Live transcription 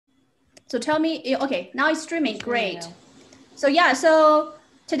So tell me, okay, now it's streaming, great. So yeah, so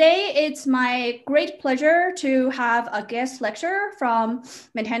today it's my great pleasure to have a guest lecturer from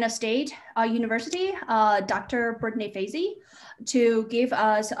Montana State University, Dr. Brittany Fazey, to give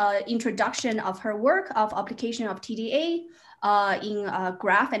us an introduction of her work of application of TDA in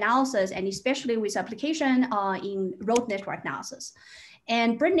graph analysis, and especially with application in road network analysis.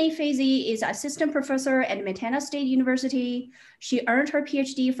 And Brittany Fazey is assistant professor at Montana State University. She earned her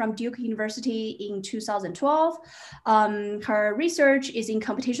PhD from Duke University in 2012. Her research is in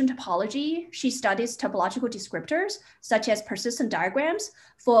computation topology. She studies topological descriptors, such as persistent diagrams,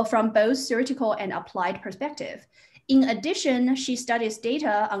 from both theoretical and applied perspective. In addition, she studies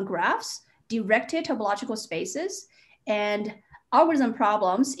data on graphs, directed topological spaces, and algorithm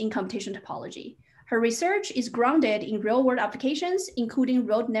problems in computation topology. Her research is grounded in real-world applications, including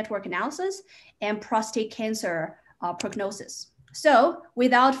road network analysis and prostate cancer prognosis. So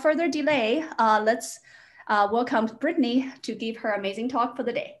without further delay, let's welcome Brittany to give her amazing talk for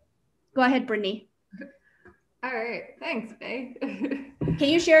the day. Go ahead, Brittany. All right, thanks, Faye. Can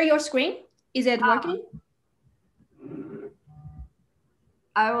you share your screen? Is it working?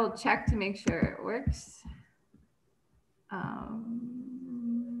 I will check to make sure it works.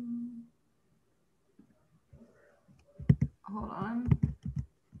 Hold on.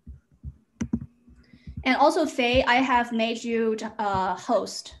 And also, Faye, I have made you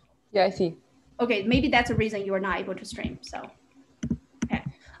host. Yeah, I see. Okay, maybe that's the reason you are not able to stream. So, okay,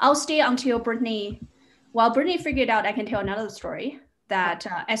 I'll stay until Brittany. While Brittany figured out, I can tell another story that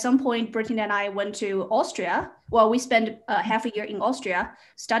at some point, Brittany and I went to Austria. Well, we spent half a year in Austria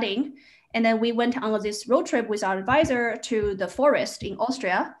studying, and then we went on this road trip with our advisor to the forest in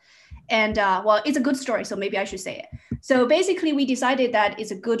Austria. And well, it's a good story, so maybe I should say it. So basically, we decided that it's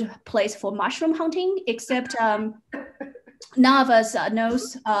a good place for mushroom hunting, except none of us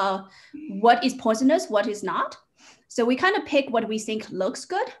knows what is poisonous, what is not. So we kind of pick what we think looks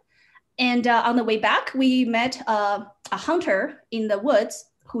good. And on the way back, we met a hunter in the woods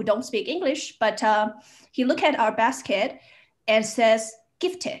who don't speak English, but he looked at our basket and says,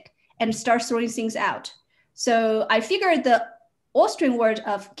 "Giftig," and starts throwing things out. So I figured the Austrian word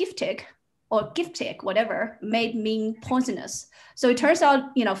of giftig or giftig, whatever, may mean poisonous. So it turns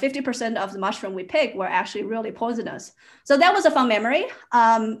out, 50% of the mushroom we picked were actually really poisonous. So that was a fun memory.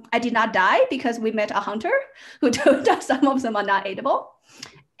 I did not die because we met a hunter who told us some of them are not edible.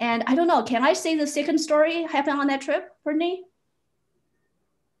 And I don't know, can I say the second story happened on that trip, Brittany?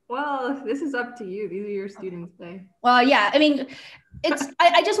 Well, this is up to you. These are your students' day. Well, yeah, I mean,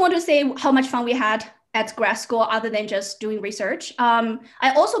 I just want to say how much fun we had at grad school other than just doing research.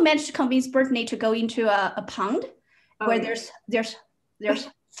 I also managed to convince Brittany to go into a pond where there's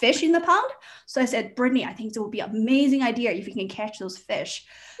fish in the pond. So I said, "Brittany, I think it would be an amazing idea if you can catch those fish."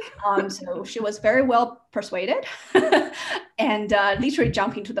 So she was very well persuaded and literally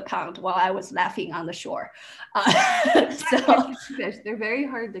jumped into the pond while I was laughing on the shore. So fish, they're very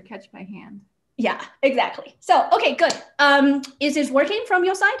hard to catch by hand. Yeah, exactly. So, okay, good. Is it working from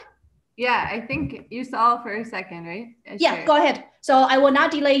your side? Yeah, I think you saw for a second, right? Yeah, go ahead. So I will not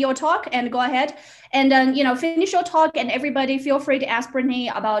delay your talk and go ahead and then, finish your talk, and everybody feel free to ask Brittany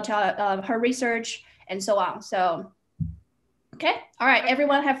about her research and so on. So, okay. All right,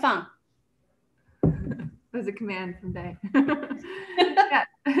 everyone have fun. That was a command from Day. Yeah.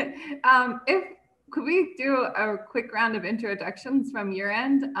 Could we do a quick round of introductions from your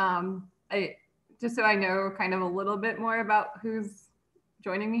end? Just so I know kind of a little bit more about who's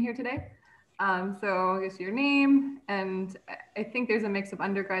joining me here today. So I guess your name, and I think there's a mix of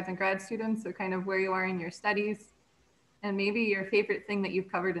undergrads and grad students, so kind of where you are in your studies, and maybe your favorite thing that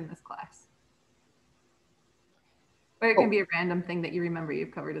you've covered in this class. Or it can be a random thing that you remember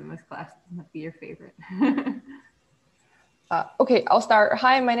you've covered in this class. It might be your favorite. Okay, I'll start.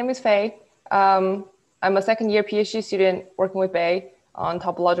 Hi, my name is Faye. I'm a second-year PhD student working with Bay on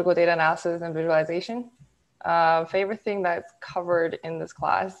topological data analysis and visualization. Favorite thing that's covered in this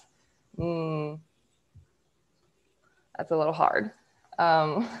class? That's a little hard.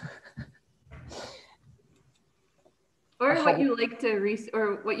 Or what you like to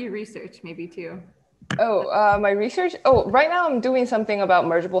or what you research maybe too. My research. Right now I'm doing something about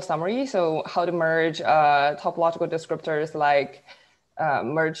mergeable summary. So how to merge topological descriptors like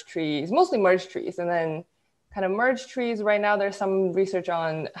merge trees, mostly merge trees, and then kind of merge trees. Right now there's some research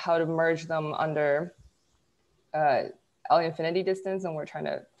on how to merge them under L infinity distance, and we're trying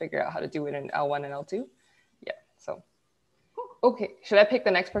to figure out how to do it in L1 and L2. Yeah, so. Okay, should I pick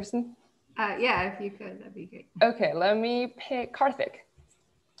the next person? Yeah, if you could, that'd be great. Okay, let me pick Karthik.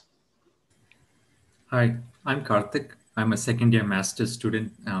 Hi, I'm Karthik. I'm a second-year master's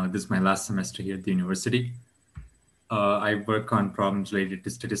student. This is my last semester here at the university. I work on problems related to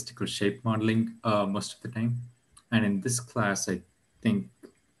statistical shape modeling most of the time. And in this class, I think the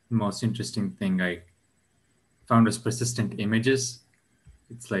most interesting thing I found was persistent images.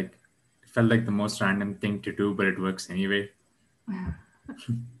 It's like, it felt like the most random thing to do, but it works anyway.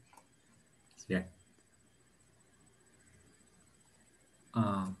 So, yeah.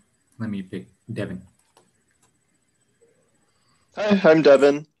 Let me pick Devin. Hi, I'm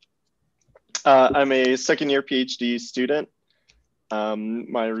Devin. I'm a second-year PhD student.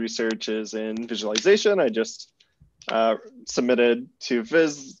 My research is in visualization. I just submitted to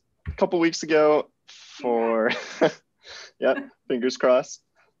Viz a couple weeks ago for, yeah, fingers crossed.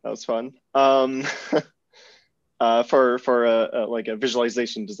 That was fun. For like a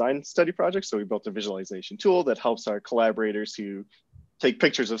visualization design study project. So we built a visualization tool that helps our collaborators who take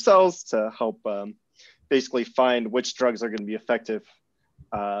pictures of cells to help basically find which drugs are going to be effective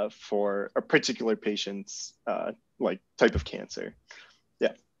for a particular patient's like type of cancer.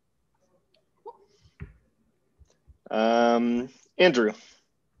 Yeah. Andrew.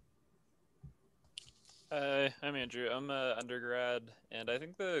 Hi, I'm Andrew. I'm an undergrad, and I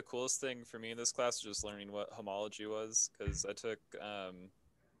think the coolest thing for me in this class was just learning what homology was, because I took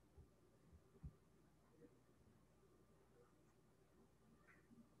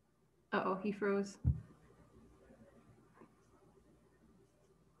Uh-oh, he froze.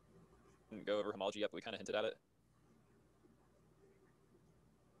 didn't go over homology yet, but we kind of hinted at it.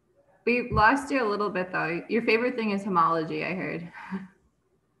 We lost you a little bit though. Your favorite thing is homology, I heard.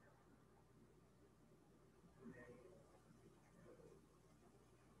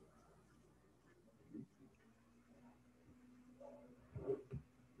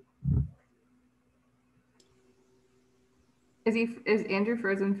 Is Andrew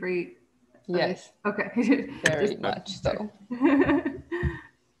frozen for you? Yes. Okay. Very much so.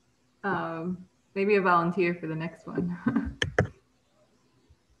 Maybe a volunteer for the next one.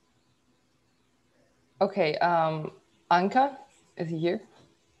 Okay, Anka, is he here?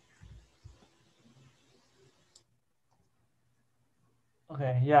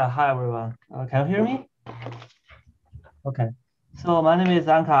 Okay, yeah, hi everyone. Can you hear me? Okay, so my name is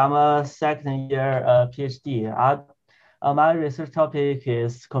Anka. I'm a second year PhD. My research topic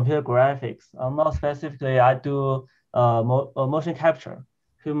is computer graphics. More specifically, I do motion capture,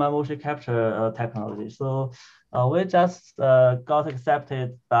 human motion capture technology. So we just got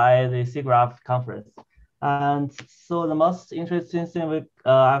accepted by the SIGGRAPH conference. And so the most interesting thing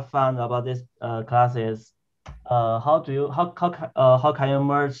I found about this class is how can you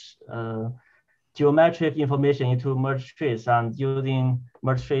merge geometric information into merge trees and using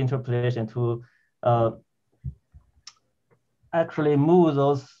merge tree interpolation to actually move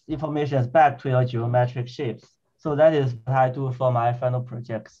those informations back to your geometric shapes. So that is what I do for my final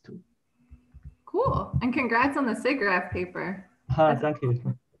projects too. Cool, and congrats on the SIGGRAPH paper. Thank you.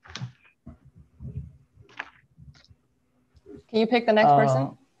 Can you pick the next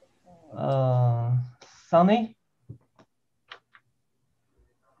person? Sunny?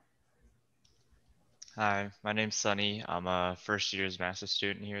 Hi, my name's Sunny. I'm a first year's master's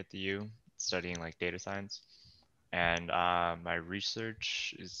student here at the U, studying like data science. And my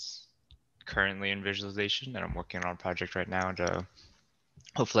research is currently in visualization, and I'm working on a project right now to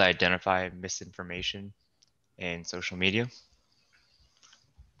hopefully identify misinformation in social media.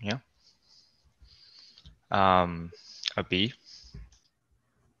 Yeah. A B.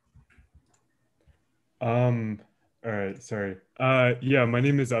 All right, sorry. Yeah, my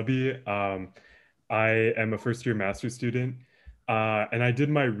name is Abi. I am a first year master's student, and I did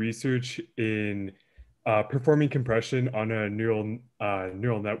my research in performing compression on a neural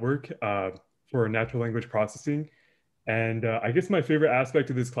network for natural language processing. And I guess my favorite aspect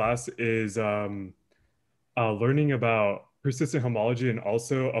of this class is learning about persistent homology and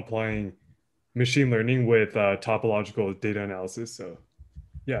also applying machine learning with topological data analysis. So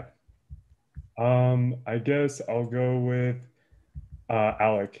yeah. I guess I'll go with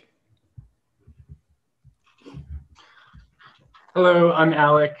Alec. Hello, I'm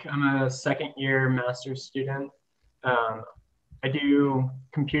Alec. I'm a second year master's student. I do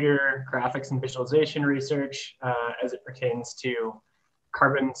computer graphics and visualization research as it pertains to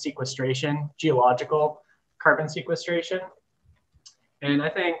carbon sequestration, geological carbon sequestration. And I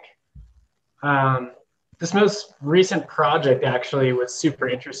think this most recent project actually was super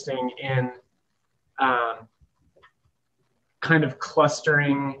interesting in kind of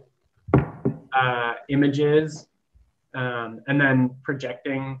clustering images and then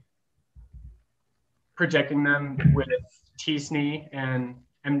projecting them with TSNE and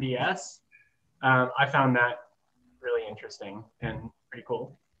MDS. I found that really interesting and pretty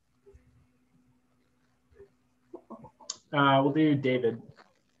cool. We'll do David.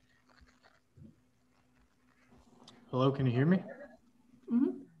 Hello, can you hear me?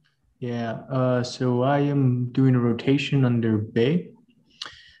 Mhm. Yeah, so I am doing a rotation under Bay,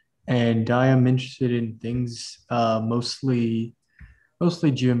 and I am interested in things mostly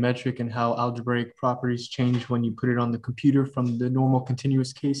geometric and how algebraic properties change when you put it on the computer from the normal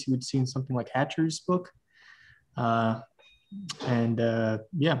continuous case you would see in something like Hatcher's book. Yeah,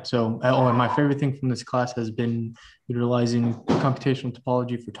 so and my favorite thing from this class has been utilizing computational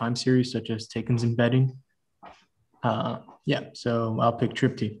topology for time series such as Taken's embedding. Yeah, so I'll pick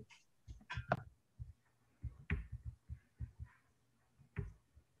Tripty.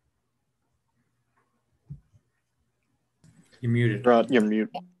 You're muted. You're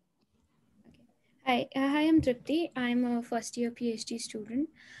mute. Hi, I'm Tripti. I'm a first year PhD student.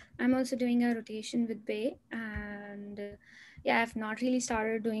 I'm also doing a rotation with Bay, and yeah, I've not really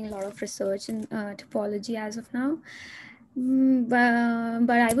started doing a lot of research in topology as of now.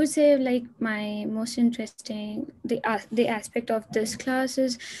 But I would say like my most interesting the aspect of this class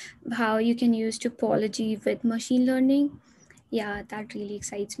is how you can use topology with machine learning. Yeah, that really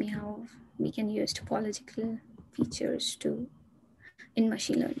excites me, how we can use topological features too in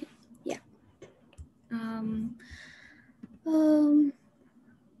machine learning. Yeah. Um,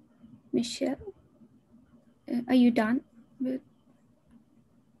 Michelle, are you done with?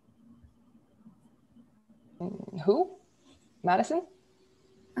 Who? Madison?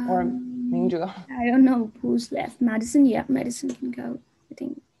 Or Mingju? I don't know who's left. Madison, yeah, Madison can go. I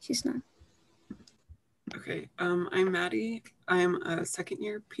think she's not. Okay, I'm Maddie. I'm a second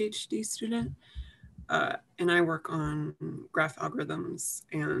year PhD student, and I work on graph algorithms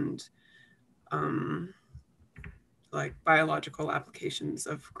and like biological applications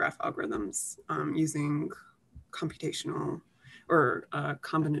of graph algorithms using computational or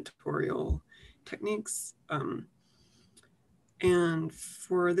combinatorial techniques. And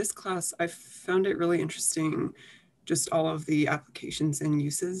for this class, I found it really interesting, just all of the applications and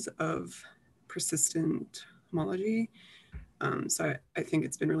uses of persistent homology. So I think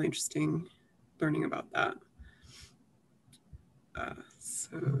it's been really interesting learning about that.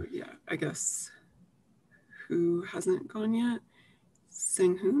 So yeah, I guess who hasn't gone yet?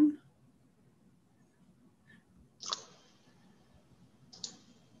 Sang-hoon?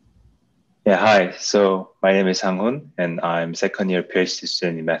 Yeah, hi. So my name is Sang-hoon, and I'm second year PhD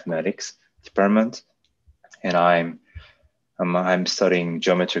student in mathematics department, and I'm studying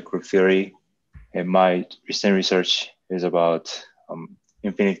geometric group theory, and my recent research is about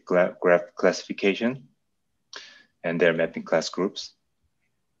infinite graph classification and their mapping class groups.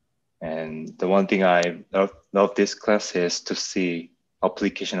 And the one thing I love this class is to see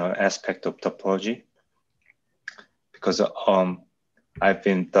applicational aspect of topology, because I've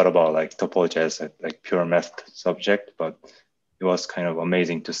been thought about like topology as a like pure math subject, but it was kind of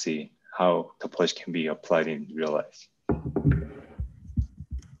amazing to see how topology can be applied in real life.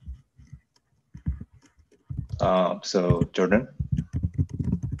 So Jordan.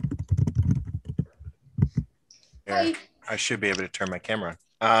 Hi. I should be able to turn my camera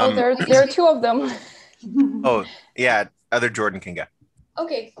Oh, on. there are two of them. Oh, yeah, other Jordan can go.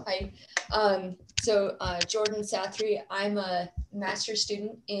 Okay, hi. Jordan Sathri, I'm a master's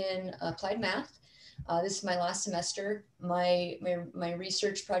student in applied math. This is my last semester. My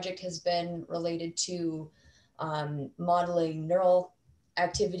research project has been related to modeling neural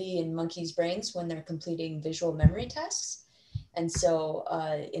activity in monkeys' brains when they're completing visual memory tasks. And so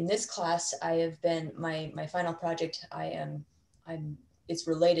in this class, I have been, my final project, it's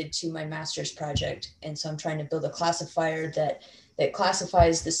related to my master's project. And so I'm trying to build a classifier that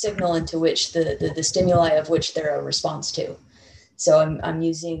classifies the signal into which the stimuli of which they're a response to. So I'm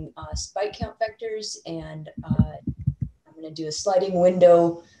using spike count vectors, and I'm going to do a sliding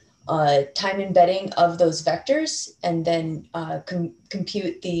window time embedding of those vectors, and then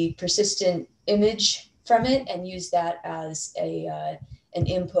compute the persistent image from it and use that as an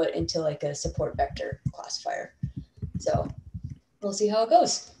input into like a support vector classifier. So we'll see how it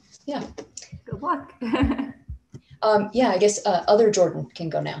goes. Yeah. Good luck. Yeah, I guess other Jordan can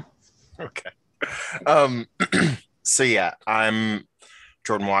go now. Okay. So yeah, I'm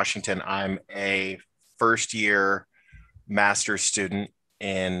Jordan Washington. I'm a first year master's student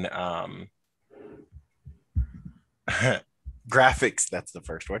in graphics. That's the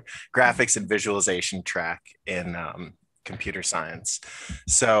first word. Graphics and visualization track in computer science.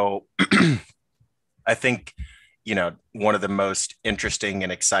 So I think, you know, one of the most interesting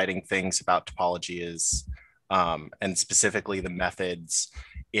and exciting things about topology is, and specifically the methods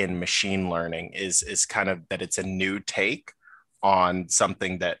in machine learning is kind of that it's a new take on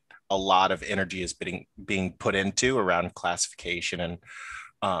something that a lot of energy is being put into around classification and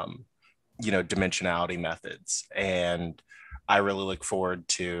dimensionality methods. And I really look forward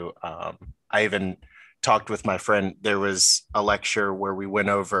to, I even talked with my friend, there was a lecture where we went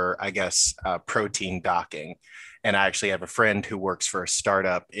over, I guess, protein docking. And I actually have a friend who works for a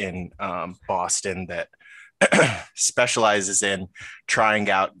startup in Boston that specializes in trying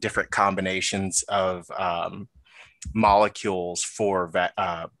out different combinations of molecules for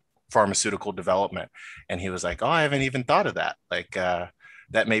pharmaceutical development. And he was like, oh, I haven't even thought of that. Like,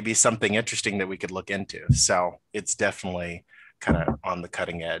 that may be something interesting that we could look into. So it's definitely kind of on the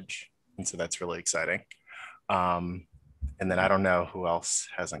cutting edge. And so that's really exciting. And then I don't know who else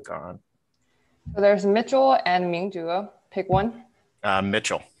hasn't gone. So there's Mitchell and Mingzhu. Pick one.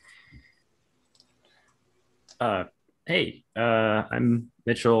 Mitchell. Hey, I'm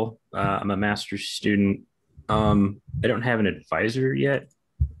Mitchell. I'm a master's student. I don't have an advisor yet,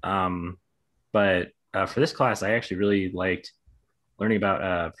 but for this class, I actually really liked learning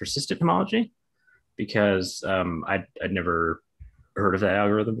about persistent homology because I'd never heard of that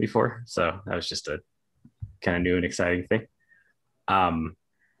algorithm before. So that was just a kind of new and exciting thing. I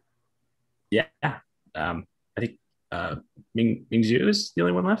think Mingzhu is the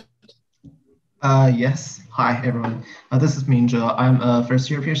only one left. Yes. Hi, everyone. This is Mingzhu. I'm a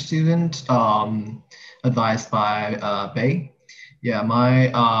first-year PhD student, advised by Bei. Yeah,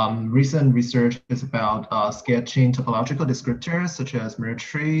 my recent research is about sketching topological descriptors such as merge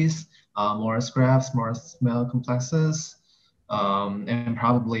trees, Morris graphs, Morris smell complexes, and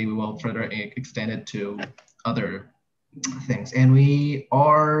probably we will further extend it to other things. And we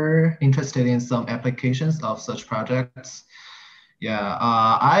are interested in some applications of such projects. Yeah,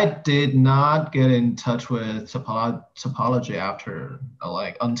 I did not get in touch with topology after,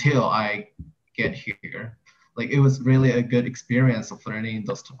 until I get here. Like, it was really a good experience of learning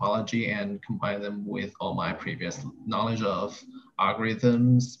those topology and combine them with all my previous knowledge of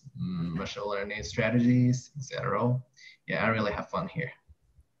algorithms, machine learning strategies, etc. Yeah, I really have fun here.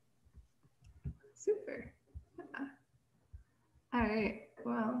 Super. All right,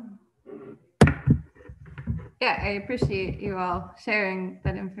 well. Yeah, I appreciate you all sharing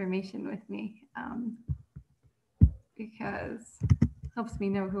that information with me because it helps me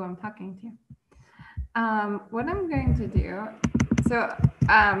know who I'm talking to. What I'm going to do, so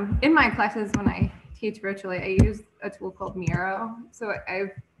in my classes when I teach virtually, I use a tool called Miro. So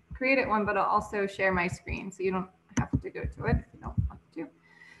I've created one, but I'll also share my screen so you don't have to go to it if you don't want to.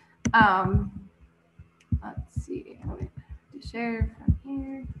 Let's see, I'm going to share from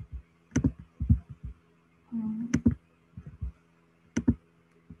here.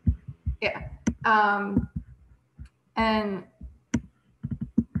 Yeah, and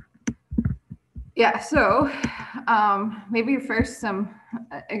yeah, so maybe first some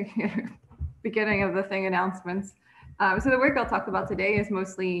beginning of the thing announcements. So the work I'll talk about today is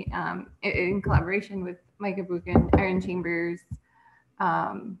mostly in collaboration with Micah Buchan, Aaron Chambers,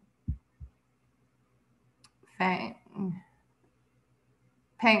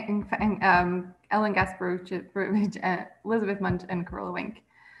 Ellen Gasparovich, Elizabeth Munch, and Carola Wink.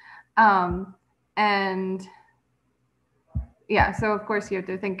 And yeah, so of course you have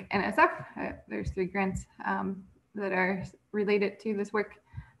to think NSF. There's 3 grants that are related to this work.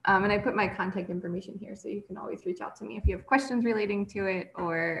 And I put my contact information here, so you can always reach out to me if you have questions relating to it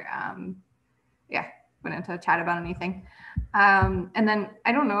or want to chat about anything. And then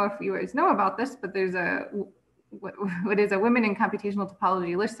I don't know if you guys know about this, but there's what is a Women in Computational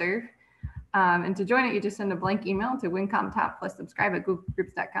Topology listserv. And to join it, you just send a blank email to wincomtop plus subscribe at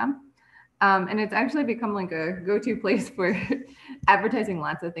googlegroups.com. And it's actually become like a go-to place for advertising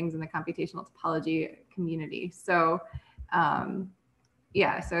lots of things in the computational topology community. So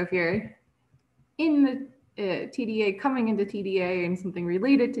so if you're in the TDA, coming into TDA and something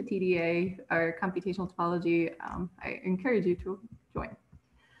related to TDA or computational topology, I encourage you to join.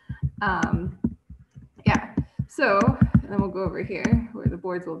 So then we'll go over here where the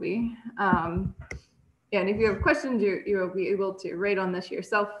boards will be. And if you have questions, you will be able to write on this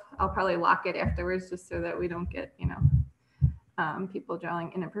yourself. I'll probably lock it afterwards just so that we don't get, people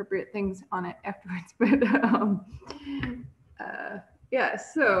drawing inappropriate things on it afterwards. But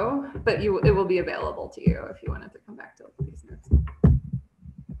but it will be available to you if you wanted to come back to look at these notes.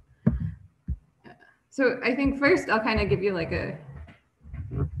 So I think first I'll kind of give you like a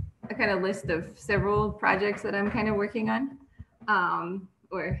kind of list of several projects that I'm kind of working on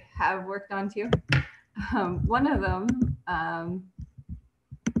or have worked on too. One of them, and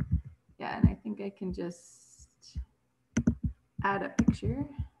I think I can just add a picture.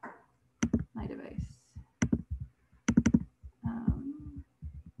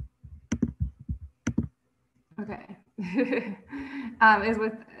 Okay. Is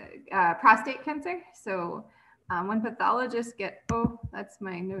with prostate cancer. So when pathologists get, oh, that's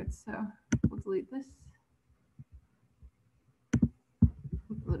my notes, so we'll delete this.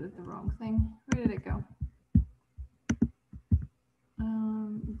 Uploaded the wrong thing. Where did it go?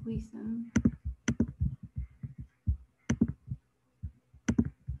 Gleason.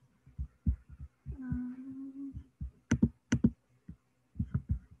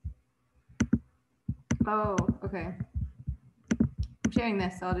 Oh, okay. I'm sharing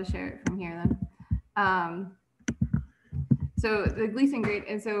this, so I'll just share it from here then. So the Gleason grade,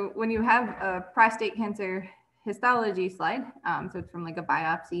 and so when you have a prostate cancer histology slide, so it's from like a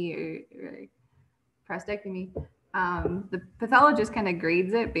biopsy or prostatectomy, the pathologist kind of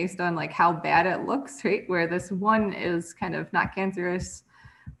grades it based on like how bad it looks, right? Where this 1 is kind of not cancerous,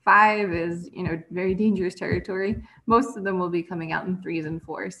 5 is, you know, very dangerous territory. Most of them will be coming out in 3s and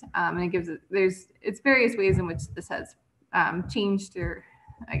 4s, and it gives it, it's various ways in which this has changed, or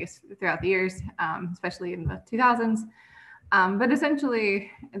I guess throughout the years, especially in the 2000s. But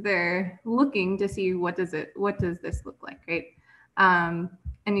essentially, they're looking to see what does this look like, right? And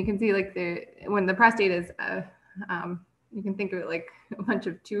you can see like when the prostate is, you can think of it like a bunch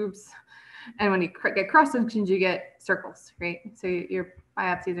of tubes, and when you get cross sections, you get circles, right? So your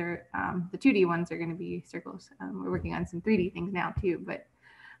biopsies are the 2D ones are going to be circles. We're working on some 3D things now too, but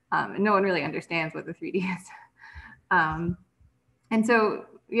no one really understands what the 3D is. And so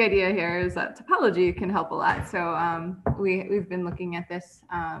the idea here is that topology can help a lot. So we've been looking at this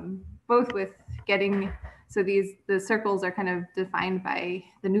both with getting, so the circles are kind of defined by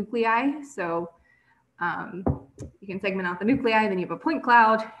the nuclei. So you can segment out the nuclei, then you have a point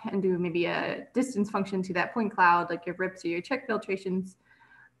cloud and do maybe a distance function to that point cloud, like your RIPs or your check filtrations,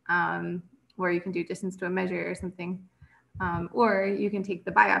 where you can do distance to a measure or something. Or you can take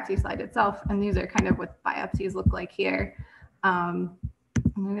the biopsy slide itself, and these are kind of what biopsies look like here.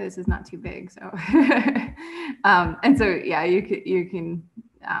 Maybe this is not too big, so and so yeah, you can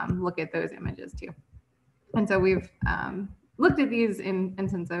look at those images too. And so we've looked at these in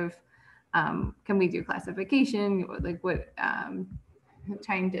sense of can we do classification, like what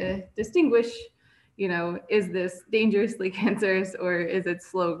trying to distinguish, you know, is this dangerously cancerous or is it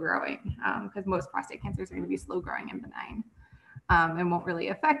slow growing? Because most prostate cancers are going to be slow growing and benign, and won't really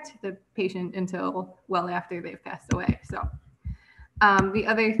affect the patient until well after they've passed away. So the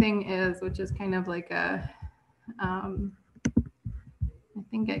other thing is, which is kind of like a, I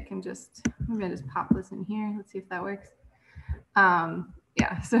think I can just, maybe I just pop this in here. Let's see if that works.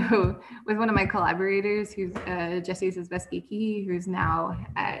 Yeah, so with one of my collaborators, who's Jesse Zizbeski, who's now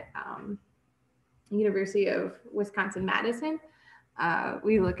at University of Wisconsin-Madison,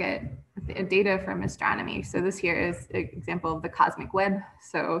 we look at data from astronomy. So this here is an example of the cosmic web.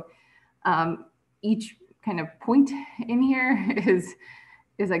 So each kind of point in here is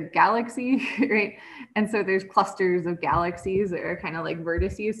a galaxy, right? And so there's clusters of galaxies that are kind of like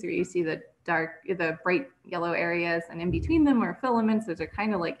vertices. So you see the bright yellow areas, and in between them are filaments. Those are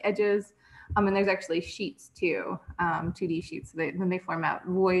kind of like edges. And there's actually sheets too, 2D sheets. Then they form out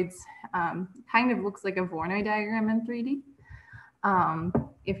voids. Kind of looks like a Voronoi diagram in 3D.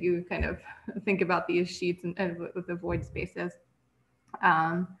 If you kind of think about these sheets and with the void spaces.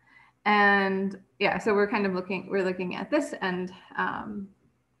 And yeah, so we're kind of looking at this, and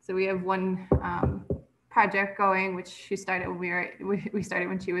so we have one project going, which she started when we started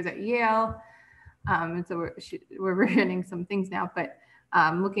when she was at Yale, and so we're running some things now, but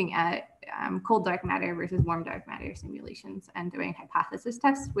looking at cold dark matter versus warm dark matter simulations and doing hypothesis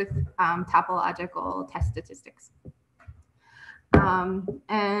tests with topological test statistics.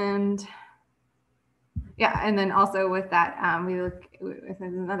 And yeah, and then also with that, we look with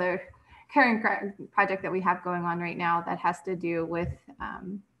another current project that we have going on right now that has to do with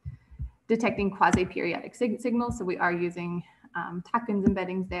detecting quasi-periodic signals. So we are using Tockins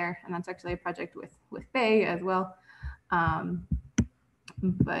embeddings there, and that's actually a project with Bay as well.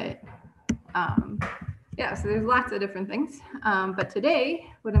 Yeah, so there's lots of different things. But today,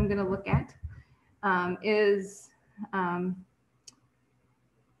 what I'm going to look at is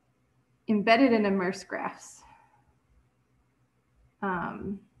embedded and immersed graphs.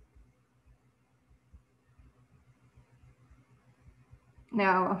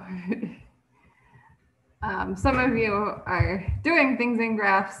 Now, some of you are doing things in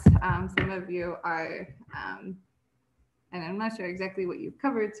graphs. Some of you are, and I'm not sure exactly what you've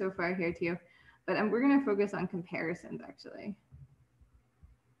covered so far here too, but we're going to focus on comparisons actually.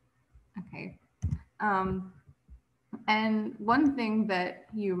 Okay. And one thing that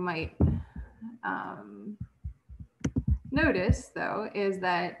you might notice though is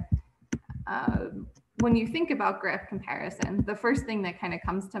that when you think about graph comparison, the first thing that kind of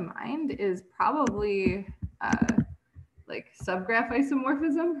comes to mind is probably like subgraph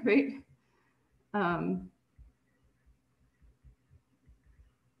isomorphism, right?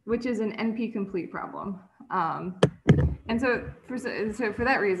 Which is an NP-complete problem. And so for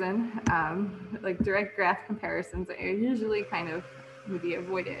that reason, like direct graph comparisons are usually kind of maybe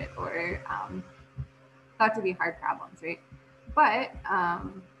avoided or thought to be hard problems, right? But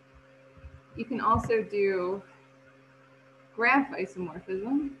you can also do graph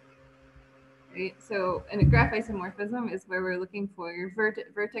isomorphism, right? So in a graph isomorphism is where we're looking for your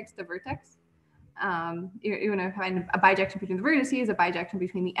vertex to vertex. You want to find a bijection between the vertices, a bijection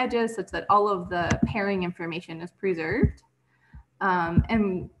between the edges, such that all of the pairing information is preserved.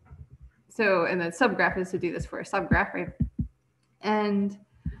 And the subgraph is to do this for a subgraph, right? And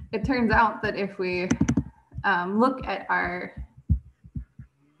it turns out that if we look at our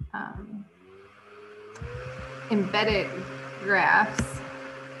embedded graphs,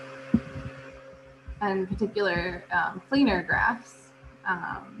 and in particular planar graphs,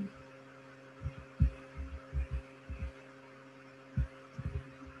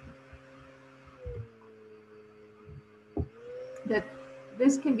 that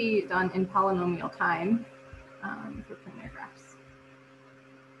this can be done in polynomial time for planar graphs.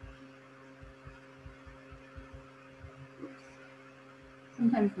 Oops.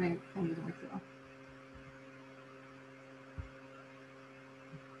 Sometimes my pen doesn't work well.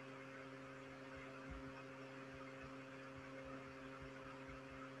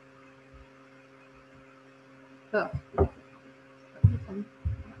 Oh.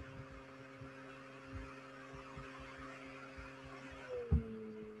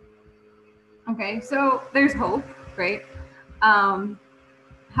 Okay, so there's hope, right?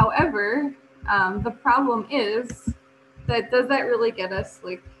 However, the problem is that does that really get us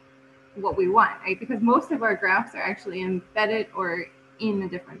like what we want, right? Because most of our graphs are actually embedded or in a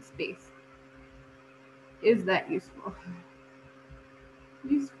different space. Is that useful?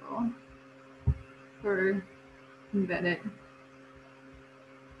 Useful for embedded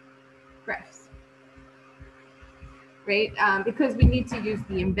graphs, right? Because we need to use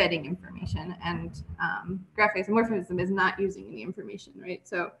the embedding information, and graph isomorphism is not using any information, right?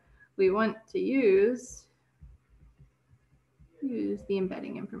 So we want to use the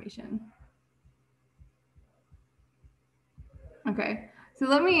embedding information. Okay, so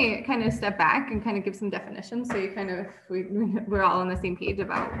let me kind of step back and kind of give some definitions so you kind of we're all on the same page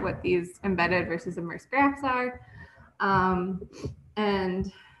about what these embedded versus immersed graphs are.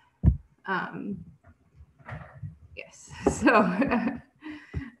 Yes, so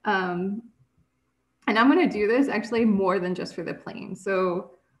and I'm going to do this actually more than just for the plane.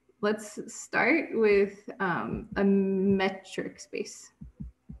 So let's start with a metric space,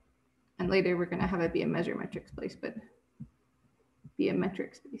 and later we're going to have it be a measure metric space, but be a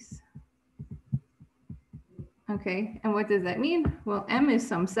metric space. Okay, and what does that mean? Well, M is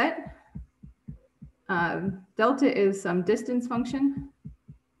some set. Delta is some distance function.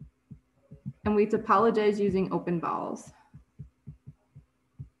 And we topologize using open balls.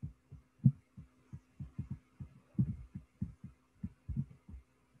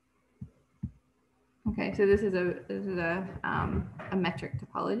 Okay, so this is a metric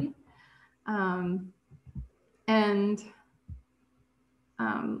topology.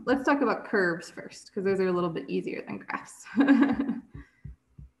 Let's talk about curves first, because those are a little bit easier than graphs.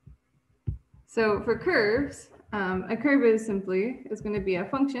 So for curves, a curve is going to be a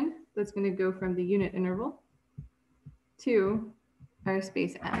function that's going to go from the unit interval to our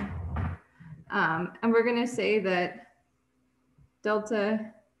space M. And we're going to say that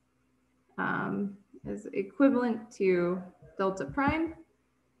delta is equivalent to delta prime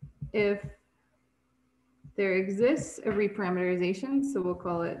if there exists a reparameterization. So we'll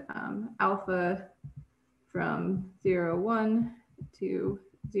call it alpha from 0, 1 to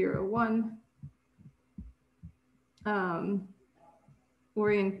 0, 1.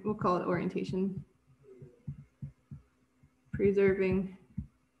 We'll call it orientation. Preserving.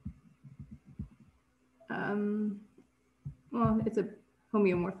 Well, it's a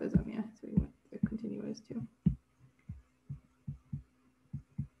homeomorphism, yeah. So we want the continuous too.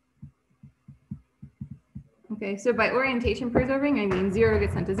 Okay, so by orientation preserving, I mean 0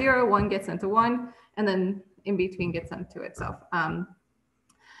 gets sent to 0, 1 gets sent to 1, and then in between gets sent to itself.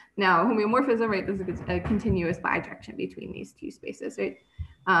 Now, homeomorphism, right, this is a continuous bijection between these two spaces, right?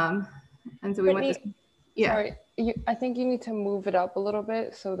 And so we want this, yeah. Sorry, I think you need to move it up a little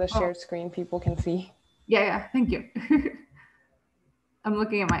bit so the shared screen people can see. Yeah, thank you. I'm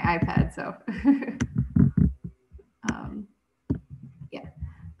looking at my iPad, so. Yeah.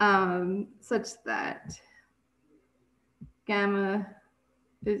 such that gamma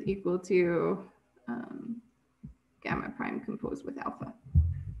is equal to gamma prime composed with alpha.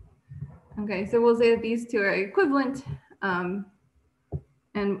 Okay, so we'll say that these two are equivalent, and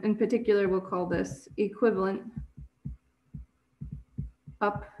in particular, we'll call this equivalent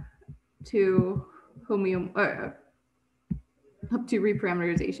up to up to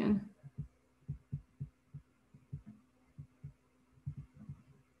reparameterization.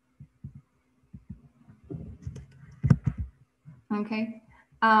 Okay,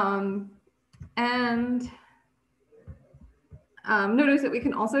 and notice that we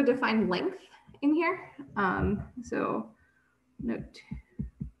can also define length in here. So note,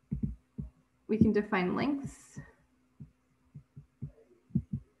 we can define length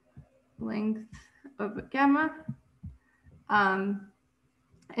of gamma. And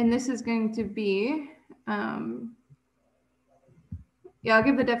this is going to be, yeah, I'll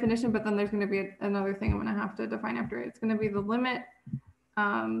give the definition, but then there's going to be another thing I'm going to have to define after it. It's going to be the limit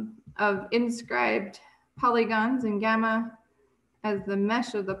of inscribed polygons in gamma as the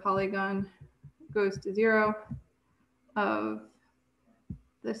mesh of the polygon goes to 0 of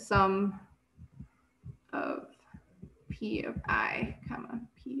the sum of P of I, comma,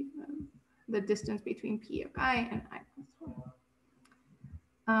 P of the distance between P of I and I plus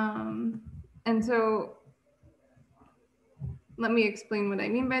 1. And so let me explain what I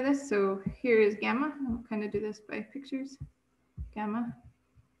mean by this. So here is gamma. I'll kind of do this by pictures. Gamma.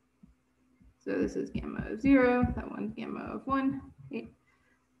 So this is gamma of 0. That one's gamma of 1. Okay.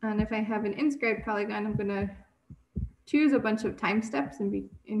 And if I have an inscribed polygon, I'm going to choose a bunch of time steps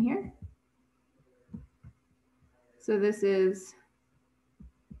in here. So this is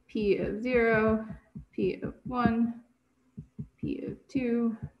P of 0, P of 1, P of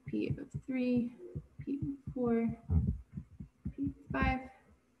 2, P of 3, P of 4, P of 5.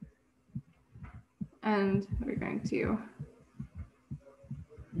 And we're going to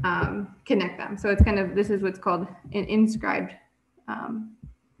connect them. So it's kind of, this is what's called an inscribed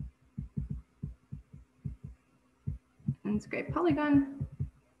polygon.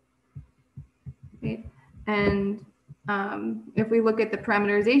 Right? And if we look at the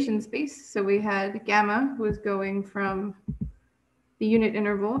parameterization space, so we had gamma was going from the unit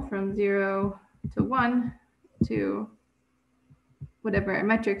interval from 0 to 1 to whatever our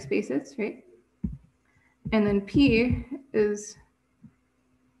metric space is, right? And then P is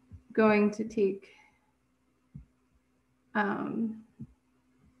going to take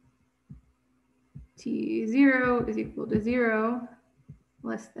T0 is equal to 0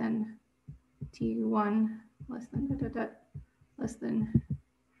 less than T1 less than less than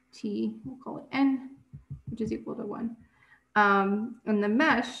T, we'll call it N, which is equal to 1. And the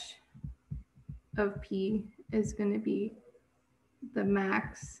mesh of P is going to be the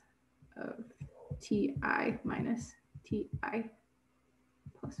max of Ti minus Ti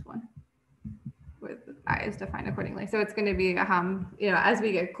plus 1, with I is defined accordingly. So it's going to be, you know, as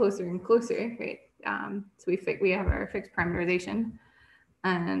we get closer and closer, right? So we have our fixed parameterization,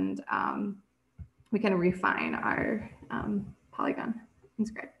 and we kind of refine our polygon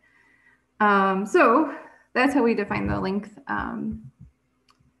inscribed. So that's how we define the length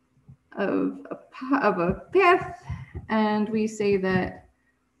of a path, and we say that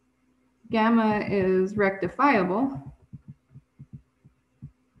gamma is rectifiable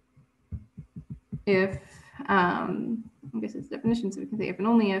if, I guess it's definition, so we can say if and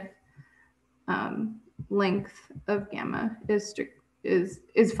only if length of gamma is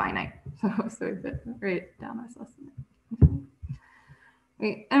finite. So write down as less than that.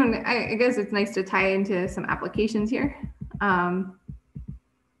 Right. And I guess it's nice to tie into some applications here.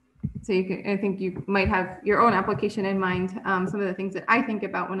 So you can, I think you might have your own application in mind. Some of the things that I think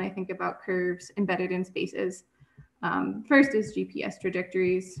about when I think about curves embedded in spaces. First is GPS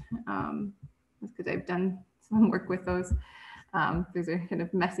trajectories. That's because I've done some work with those. Those are kind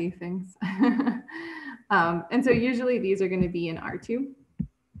of messy things. And so usually these are going to be in R2.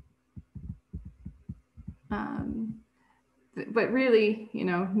 But really, you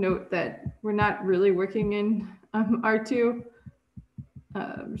know, note that we're not really working in R2.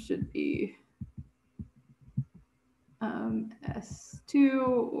 Should be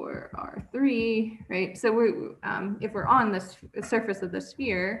S2 or R3, right? So we, if we're on the surface of the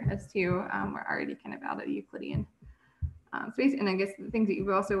sphere, S2, we're already kind of out of the Euclidean space. And I guess the things that you've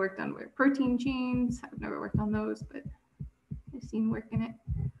also worked on were protein chains. I've never worked on those, but I've seen work in it.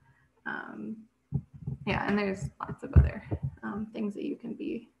 Yeah, and there's lots of other things that you can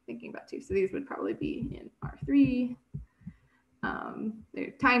be thinking about too. So these would probably be in R3.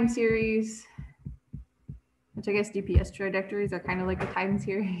 They're time series. which I guess GPS trajectories are kind of like a time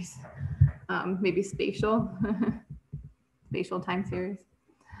series, maybe spatial, spatial time series.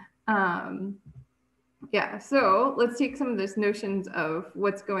 Yeah, so let's take some of those notions of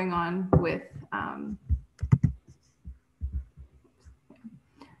what's going on with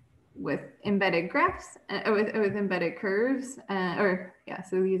embedded graphs, with embedded curves,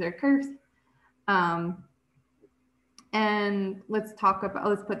 so these are curves. And let's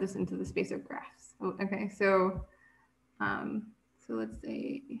put this into the space of graphs. Okay, so let's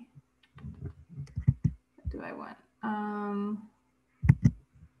say, what do I want?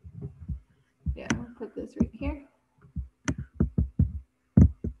 Yeah, we'll put this right here.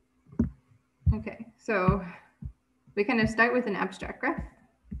 Okay, so we kind of start with an abstract graph.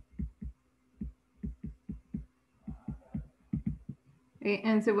 Right,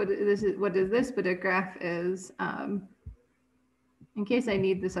 and so what is this? But a graph is, in case I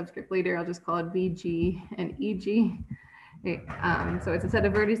need the subscript later, I'll just call it VG and EG. Right, so it's a set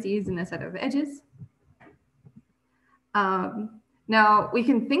of vertices and a set of edges. Now we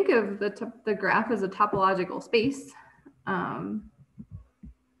can think of the graph as a topological space. As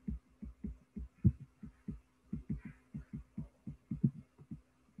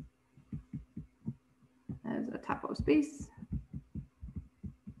a topo space,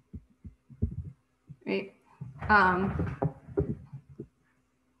 right?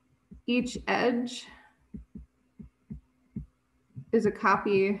 Each edge is a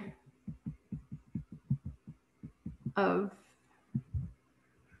copy of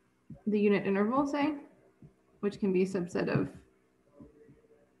the unit interval, say, which can be a subset of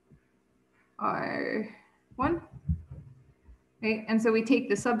R1, right? And so we take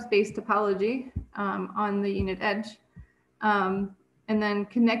the subspace topology on the unit edge, and then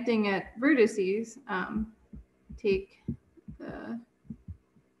connecting at vertices, take the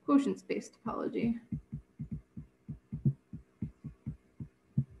quotient space topology.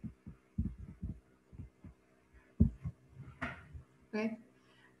 Okay,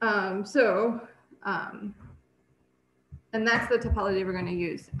 and that's the topology we're going to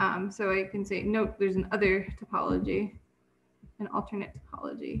use. So I can say, note, there's an other topology, an alternate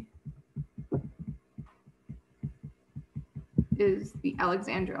topology is the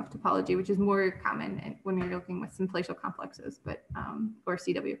Alexandrov topology, which is more common when you're looking with simplicial complexes, but or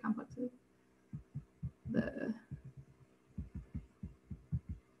CW complexes.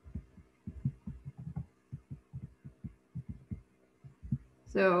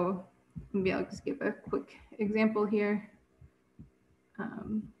 So maybe I'll just give a quick example here.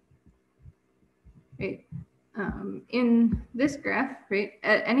 Right. In this graph, right,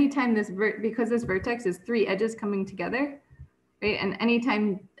 at any time because this vertex is 3 edges coming together, right, and any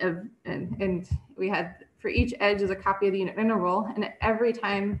time and we had for each edge is a copy of the unit interval, and every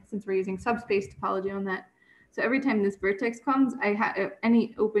time, since we're using subspace topology on that, so every time this vertex comes,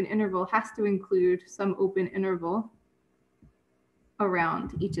 any open interval has to include some open interval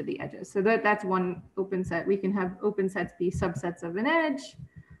around each of the edges. So that's one open set. We can have open sets be subsets of an edge.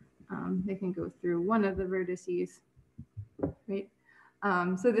 They can go through one of the vertices, right?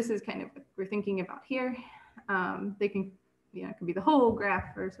 So this is kind of what we're thinking about here. They can, it could be the whole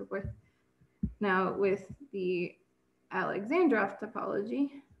graph or so forth. Now with the Alexandrov topology,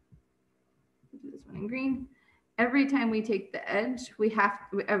 which is this one in green, every time we take the edge,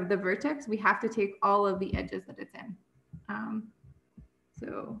 of the vertex, we have to take all of the edges that it's in.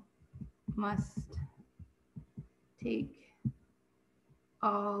 So must take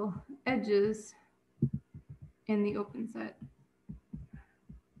all edges in the open set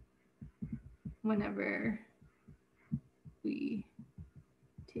whenever we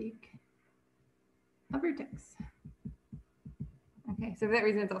take a vertex. Okay, so for that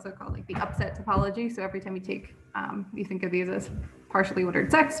reason, it's also called like the upset topology. So every time you take, you think of these as partially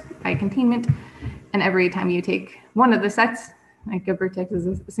ordered sets by containment, and every time you take one of the sets, like a vertex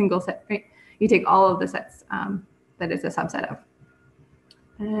is a single set, right? You take all of the sets that it's a subset of.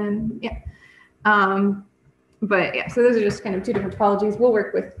 And yeah, but yeah, so those are just kind of 2 different topologies. We'll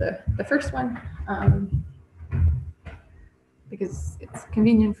work with the first one because it's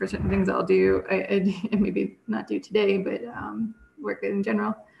convenient for certain things I'll do. I maybe not do today, but work in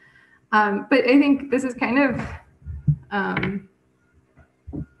general. But I think this is kind of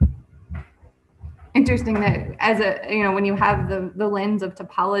interesting that as when you have the lens of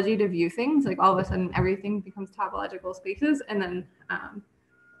topology to view things, like all of a sudden everything becomes topological spaces, and then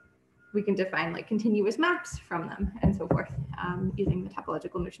we can define like continuous maps from them and so forth using the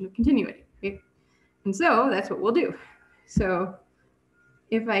topological notion of continuity. Right? And so that's what we'll do. So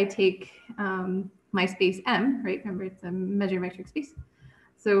if I take my space M, right, remember it's a measure metric space.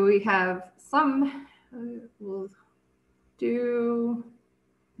 So we have some we'll do,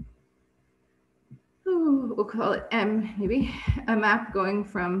 we'll call it M maybe, a map going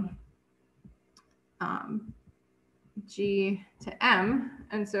from G to M.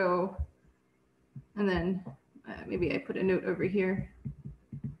 And so, and then maybe I put a note over here.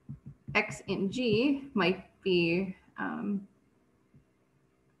 X in G might be,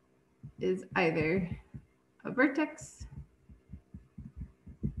 is either a vertex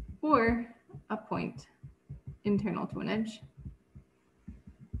or a point internal to an edge.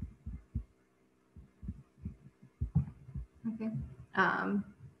 Okay.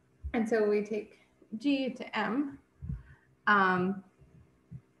 And so we take G to M, and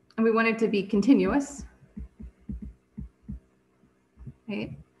we want it to be continuous,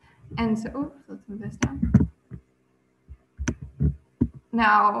 right? And so, oops, let's move this down.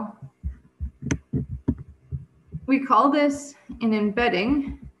 Now, we call this an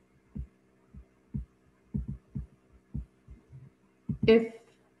embedding if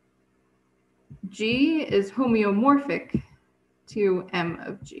G is homeomorphic to M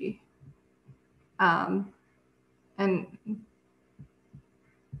of G. And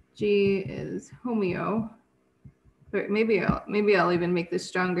G is homeo, but maybe I'll even make this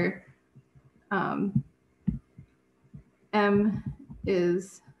stronger. M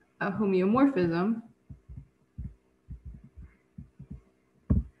is a homeomorphism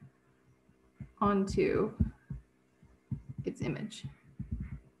onto its image.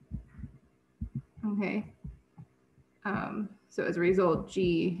 Okay. So as a result,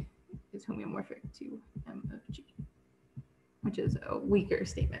 G is homeomorphic to M of G, which is a weaker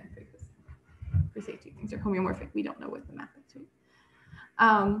statement because for say two things are homeomorphic, we don't know what the map is.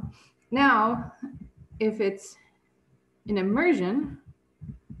 Right? Now, if it's an immersion,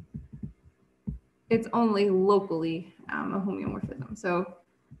 it's only locally a homeomorphism. So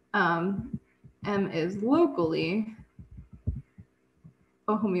M is locally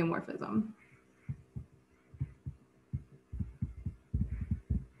a homeomorphism.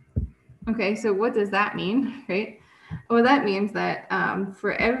 Okay, so what does that mean, right? Well, that means that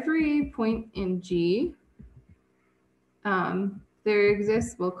for every point in G, there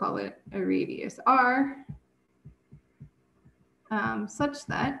exists, we'll call it a radius R, such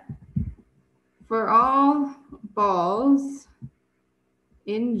that for all balls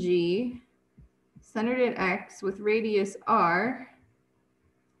in G centered at X with radius R,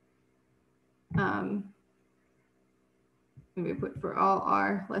 maybe put for all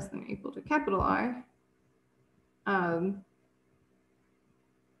R less than or equal to capital R. And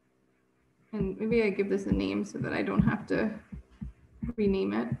maybe I give this a name so that I don't have to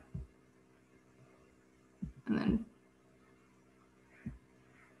rename it. And then,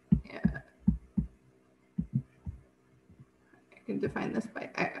 yeah, I can define this by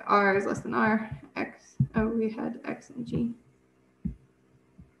R is less than R, X. Oh, we had X and G.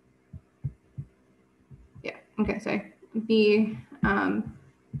 Yeah, okay, sorry. B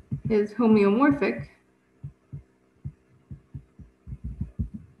is homeomorphic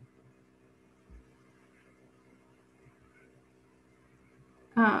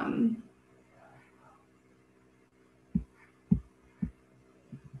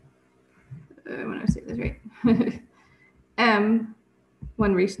I want to say this right. M,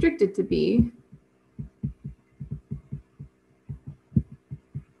 when restricted to B,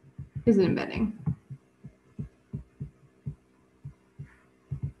 is an embedding.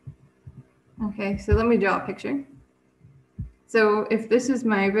 Okay, so let me draw a picture. So if this is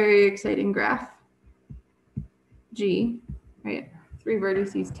my very exciting graph, G, right, 3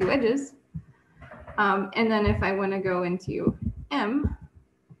 vertices, 2 edges, and then if I want to go into M,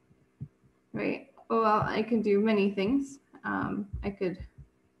 right, well, I can do many things. I could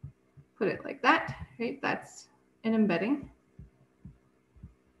put it like that, right? That's an embedding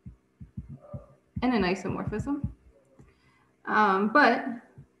and an isomorphism. But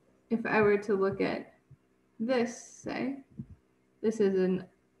if I were to look at this, say, this is an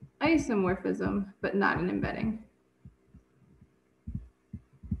isomorphism, but not an embedding.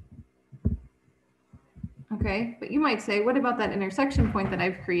 Okay, but you might say, what about that intersection point that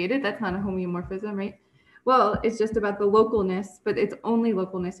I've created? That's not a homeomorphism, right? Well, it's just about the localness, but it's only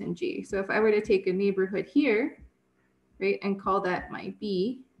localness in G. So if I were to take a neighborhood here, right, and call that my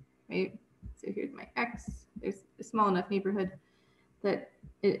B, right? So here's my X. There's a small enough neighborhood that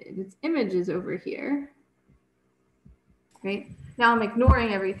its image is over here, right? Now I'm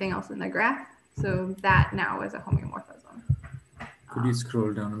ignoring everything else in the graph. So that now is a homeomorphism. Could you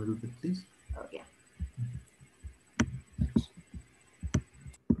scroll down a little bit, please? Oh, yeah.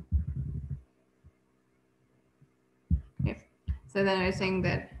 Okay. So then I was saying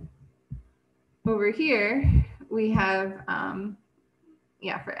that over here, we have,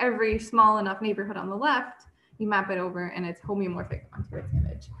 yeah, for every small enough neighborhood on the left, you map it over and it's homeomorphic onto its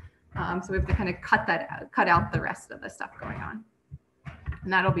image. So we have to kind of cut out the rest of the stuff going on.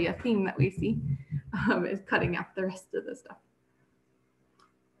 And that'll be a theme that we see, is cutting out the rest of the stuff.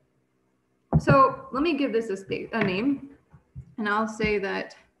 So let me give this a name, and I'll say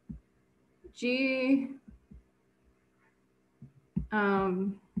that G,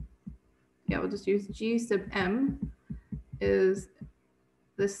 yeah, we'll just use G sub M is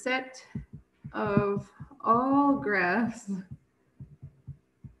the set of all graphs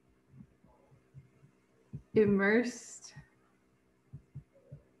immersed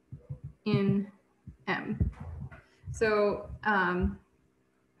in M. So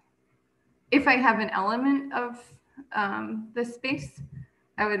if I have an element of this space,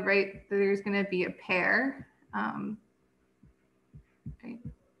 I would write that there's going to be a pair. Right,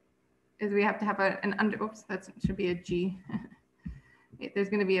 is we have to have an under, oops, that should be a G. There's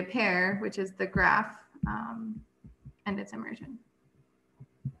going to be a pair, which is the graph and its immersion.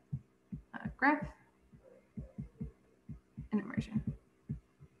 Graph and immersion.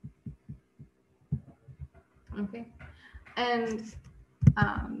 Okay, and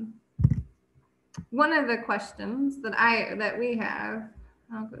one of the questions that we have,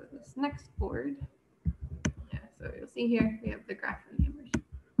 I'll go to this next board. Yeah, so you'll see here we have the graph and the immersion.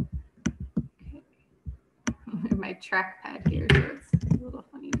 Okay, I have my trackpad here, so it's a little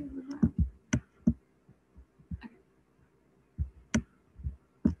funny to move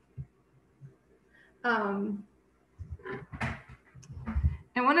around.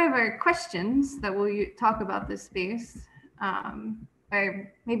 And one of our questions that we'll talk about this space,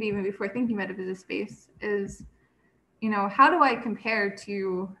 or maybe even before thinking about it as a space, is, how do I compare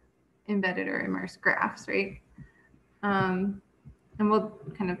to embedded or immersed graphs, right? And we'll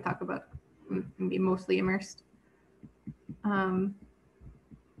kind of talk about maybe mostly immersed. To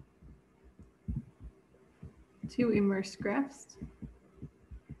immersed graphs.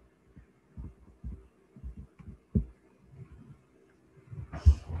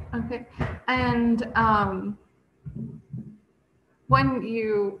 Okay, and when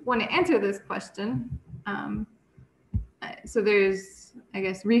you want to answer this question, so there's, I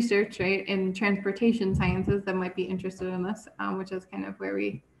guess, research, right, in transportation sciences that might be interested in this, which is kind of where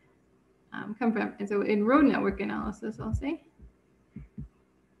we come from. And so in road network analysis, I'll say,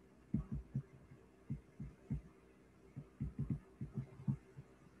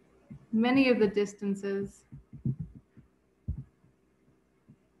 many of the distances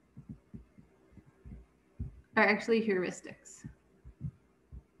are actually heuristics.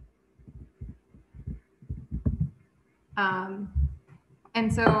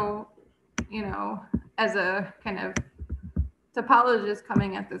 And so, as a kind of topologist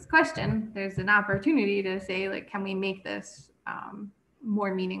coming at this question, there's an opportunity to say, like, can we make this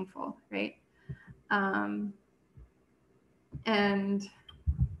more meaningful, right? And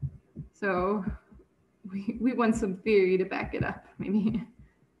so we want some theory to back it up, maybe.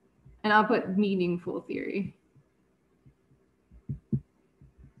 And I'll put meaningful theory.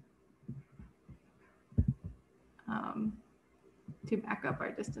 To back up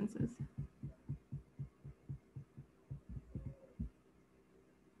our distances.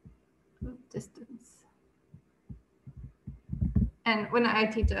 Distance. And when I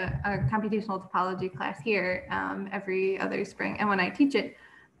teach a computational topology class here every other spring, and when I teach it,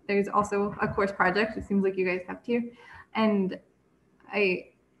 there's also a course project. It seems like you guys have too. And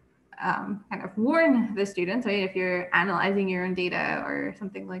I kind of warn the students, right, if you're analyzing your own data or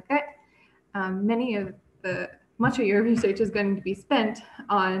something like that, much of your research is going to be spent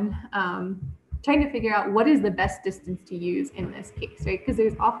on trying to figure out what is the best distance to use in this case, right? Because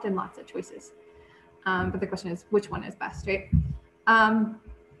there's often lots of choices. But the question is, which one is best, right?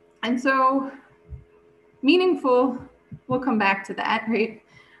 And so meaningful, we'll come back to that, right?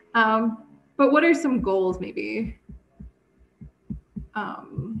 But what are some goals, maybe?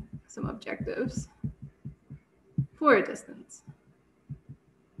 Some objectives for a distance.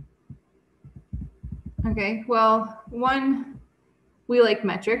 Okay, well, one, we like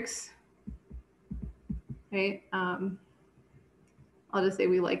metrics, right? I'll just say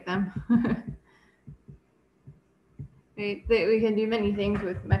we like them. Right? We can do many things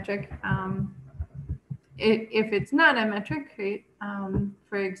with metric. If it's not a metric, right?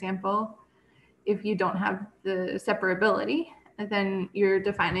 For example, if you don't have the separability, then you're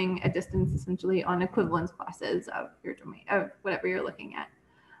defining a distance essentially on equivalence classes of your domain, of whatever you're looking at.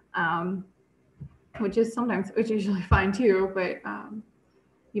 Which is usually fine too, but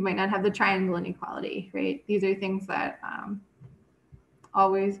you might not have the triangle inequality, right? These are things that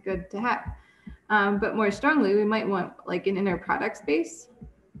always good to have. But more strongly, we might want like an inner product space.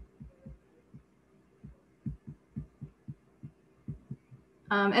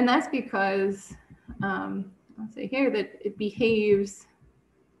 And that's because, I'll say here that it behaves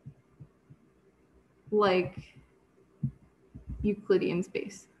like Euclidean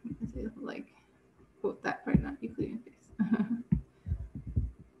space. Like, quote that part, not Euclidean space.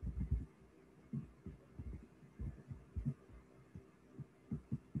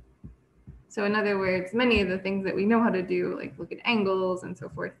 So in other words, many of the things that we know how to do, like look at angles and so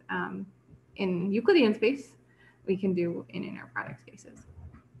forth, in Euclidean space, we can do in inner product spaces.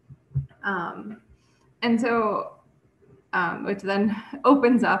 And so, which then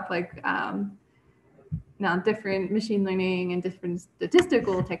opens up like now different machine learning and different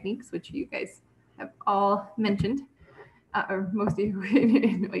statistical techniques, which you guys have all mentioned, or most of you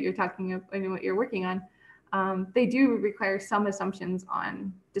in what you're talking about and what you're working on. They do require some assumptions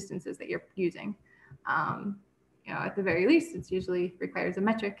on distances that you're using. You know, at the very least, it usually requires a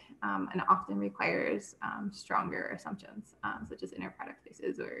metric and often requires stronger assumptions, such as inner product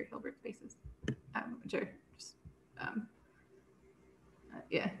spaces or Hilbert spaces, which are just,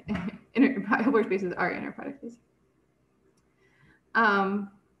 yeah, Hilbert spaces are inner product spaces.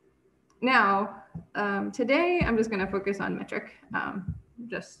 Now, today I'm just going to focus on metric,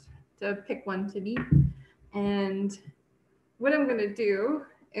 just to pick one to beat. And what I'm going to do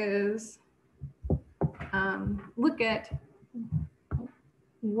is look at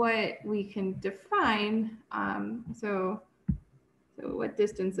what we can define. So what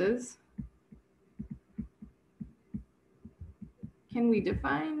distances can we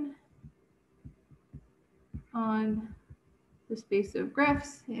define on the space of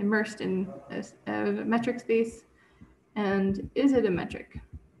graphs immersed in a metric space? And is it a metric?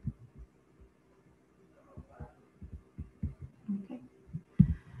 Okay.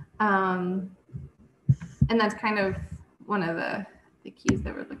 And that's kind of one of the keys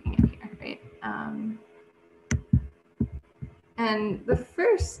that we're looking at here, right? And the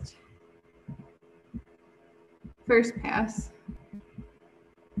first pass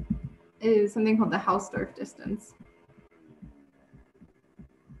is something called the Hausdorff distance.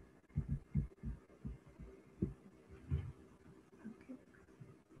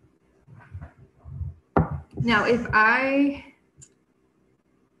 Now, if I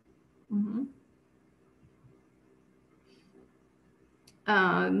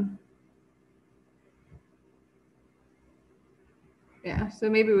yeah, so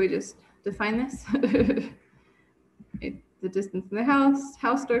maybe we just define this. The distance in the house,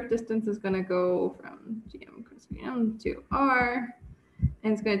 Hausdorff distance is going to go from GM cross GM to R,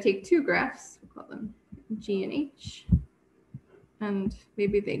 and it's going to take two graphs. We'll call them G and H, and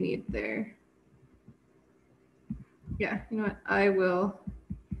maybe they need their, yeah, you know what, I will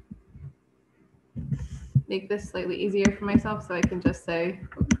make this slightly easier for myself so I can just say,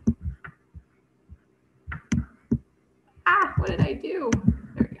 what did I do?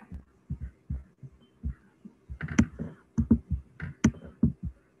 There we go.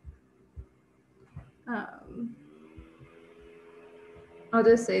 I'll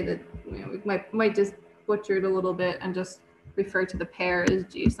just say that, you know, we might just butcher it a little bit and just refer to the pair as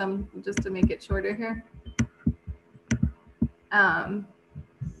G sum just to make it shorter here.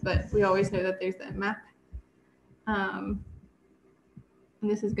 But we always know that there's that map. And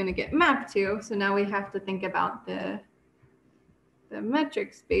this is going to get mapped to. So now we have to think about the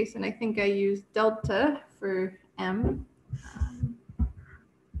metric space. And I think I used delta for M.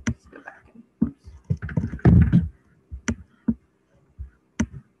 Let's go back.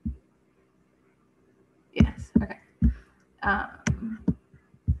 Yes, okay.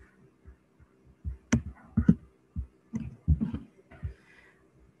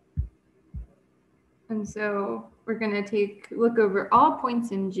 And so we're going to look over all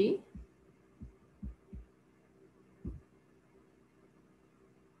points in G.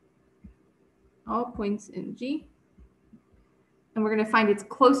 All points in G. And we're going to find its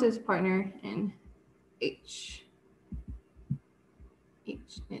closest partner in H.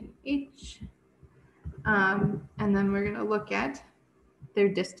 H and H. And then we're going to look at their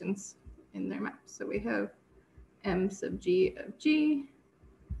distance in their maps. So we have M sub G of G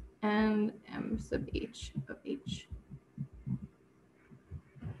and M sub H of H.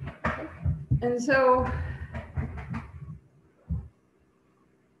 And so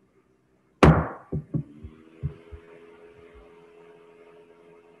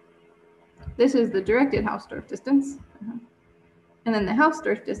this is the directed Hausdorff distance. And then the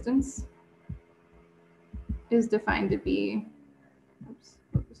Hausdorff distance is defined to be,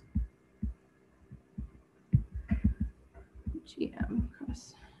 GM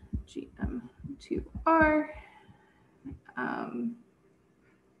cross GM to R,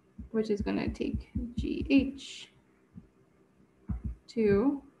 which is going to take GH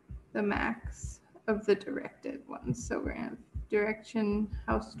to the max of the directed ones. So we're going to have direction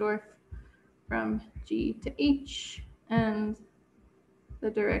Hausdorff from G to H and the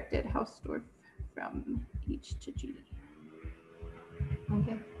directed Hausdorff from H to G.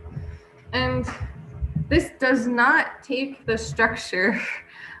 Okay. And this does not take the structure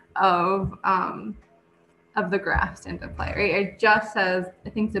of the graphs into play, right? It just says,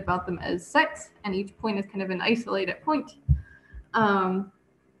 it thinks about them as sets, and each point is kind of an isolated point. And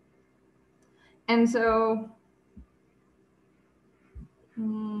so,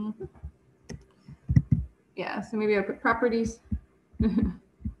 yeah, so maybe I'll put properties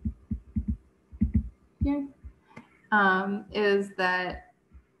here, is that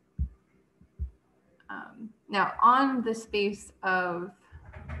now on the space of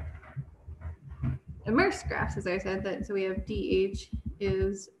immersed graphs, as I said, that so we have DH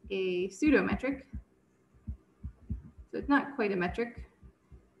is a pseudometric. So it's not quite a metric.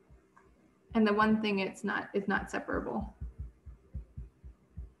 And the one thing it's not is not separable.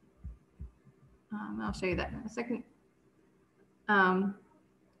 I'll show you that in a second.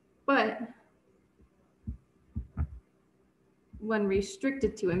 But when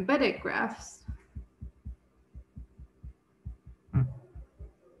restricted to embedded graphs,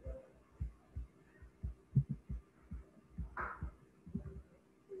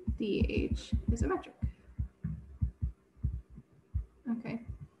 DH is a metric. Okay.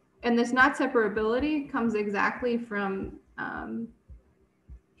 And this not separability comes exactly from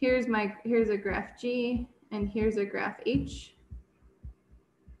here's a graph G and here's a graph H.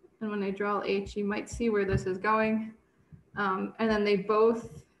 And when I draw H, you might see where this is going. And then they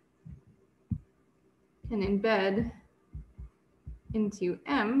both can embed into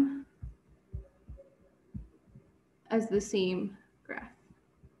M as the same graph.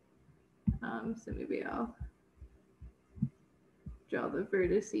 So maybe I'll draw the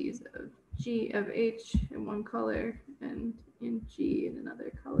vertices of G of H in one color and in G in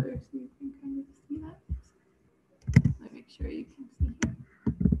another color, so you can kind of see that. Let me make sure you can see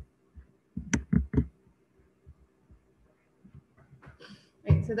here.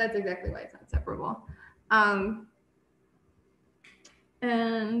 Right, so that's exactly why it's not separable.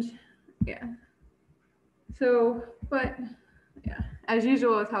 And yeah, so, but yeah, as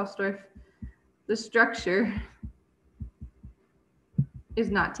usual with Hausdorff, the structure is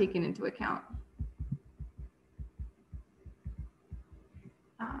not taken into account.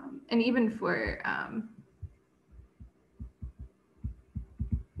 And even for,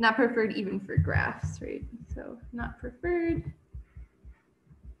 not preferred even for graphs, right? So not preferred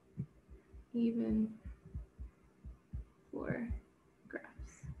even for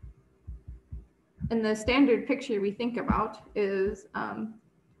graphs. And the standard picture we think about is,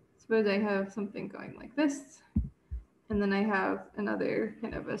 suppose I have something going like this, and then I have another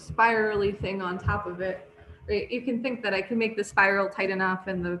kind of a spirally thing on top of it. Right? You can think that I can make the spiral tight enough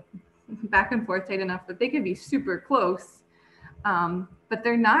and the back and forth tight enough that they could be super close, but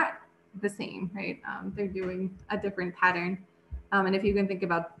they're not the same, right? They're doing a different pattern. And if you can think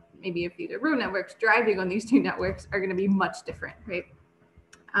about maybe if these are road networks, driving on these two networks are going to be much different, right?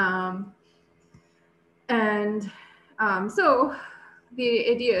 So the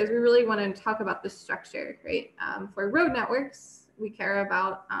idea is we really want to talk about the structure, right? For road networks, we care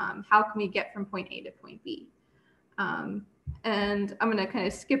about how can we get from point A to point B. And I'm going to kind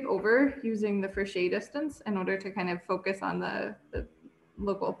of skip over using the Fauché distance in order to kind of focus on the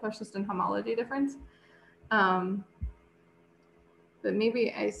local persistent homology difference. But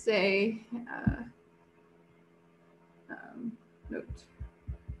maybe I say, note,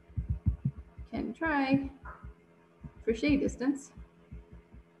 can try Fauché distance.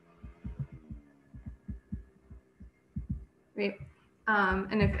 Right.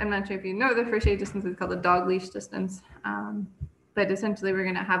 And if I'm not sure if you know, the Fauché distance is called the dog leash distance. But essentially we're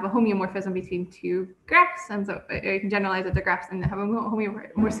going to have a homeomorphism between two graphs. And so you can generalize it to graphs and have a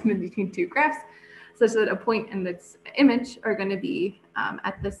homeomorphism between two graphs such that a point and its image are going to be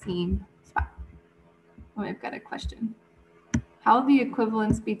at the same spot. Oh, I've got a question. How the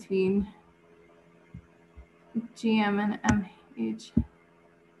equivalence between GM and MH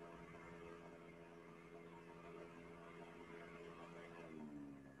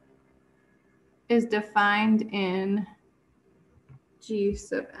is defined in G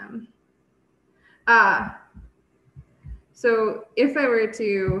sub M. So if I were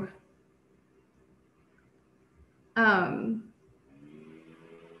to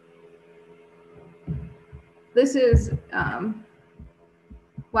this is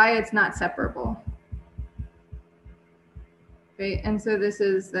why it's not separable. Right, and so this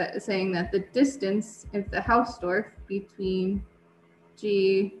is saying that the distance of the Hausdorff between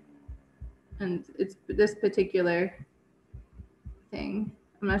G and it's this particular thing.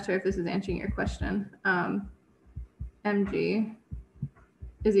 I'm not sure if this is answering your question. Mg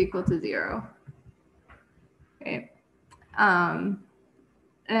is equal to 0. Okay.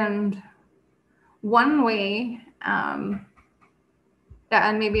 And one way that,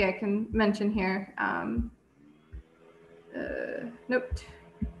 and maybe I can mention here, nope.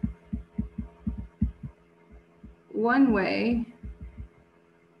 One way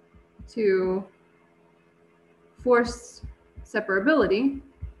to force separability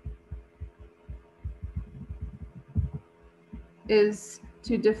is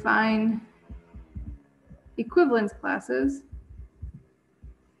to define equivalence classes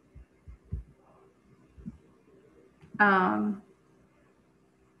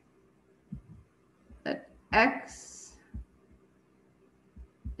that X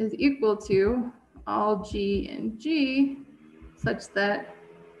is equal to all G and G such that,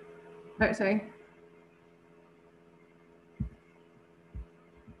 oh, sorry.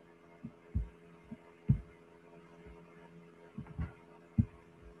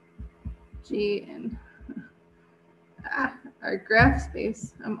 G and our graph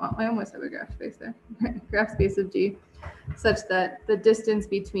space, I almost have a graph space there, graph space of G, such that the distance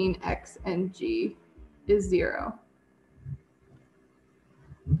between X and G is 0.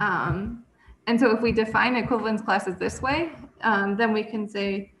 And so if we define equivalence classes this way, then we can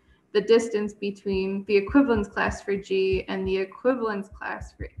say the distance between the equivalence class for G and the equivalence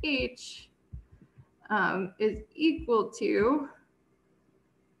class for H is equal to,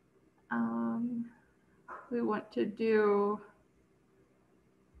 we want to do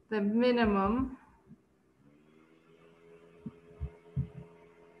the minimum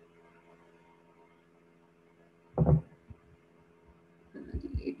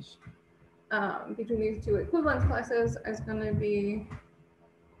between these two equivalence classes is going to be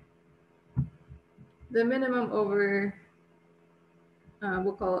the minimum over,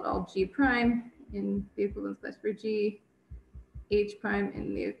 we'll call it all G prime in the equivalence class for G, H prime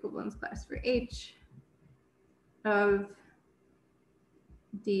in the equivalence class for H, of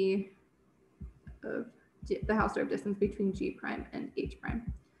D of G, the Hausdorff distance between G prime and H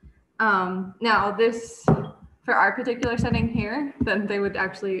prime. Now this, for our particular setting here, then they would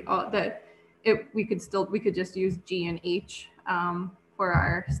actually, we could just use G and H for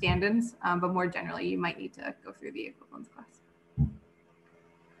our stand-ins, but more generally, you might need to go through the equivalence class.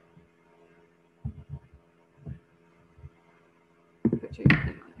 Put your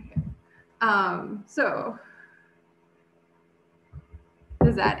name on here. So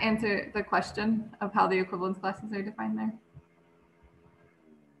does that answer the question of how the equivalence classes are defined there?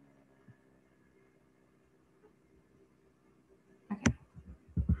 Okay.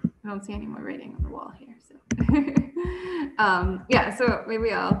 I don't see any more writing on the wall here. So yeah, so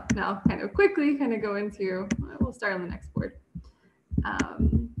maybe I'll now kind of quickly go into, we'll start on the next board.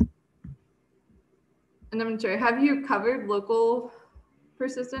 And I'm not sure, have you covered local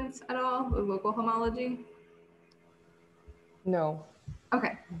persistence at all with local homology? No. Okay.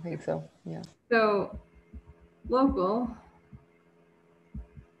 I don't think so, yeah. So local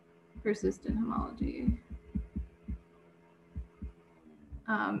persistent homology.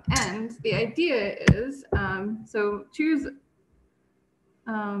 And the idea is, so choose,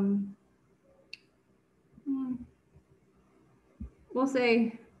 we'll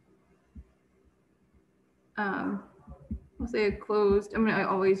say a closed, I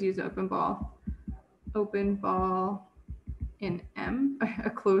always use open ball in M, a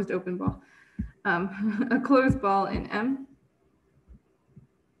closed open ball, a closed ball in M.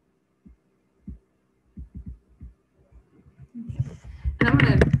 And I'm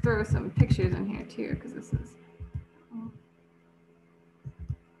going to throw some pictures in here too, because this is,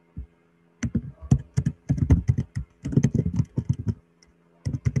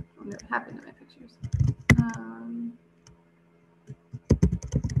 what happened to my pictures?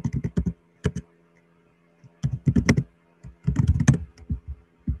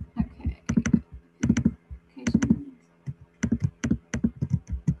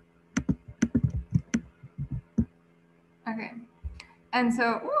 Okay, and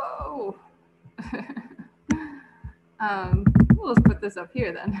so, whoa, we'll just put this up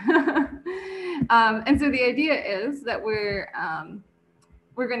here then. And so the idea is that we're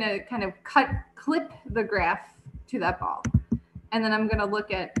going to kind of clip the graph to that ball. And then I'm going to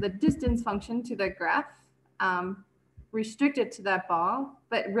look at the distance function to the graph, restrict it to that ball,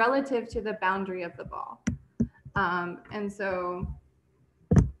 but relative to the boundary of the ball. And so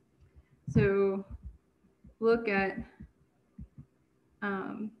So look at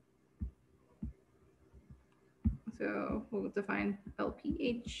so we'll define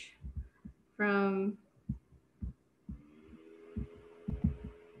LPH from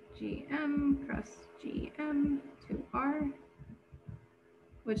GM cross GM to R,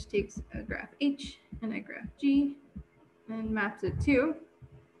 which takes a graph H and a graph G and maps it to.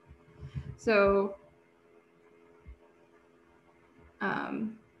 So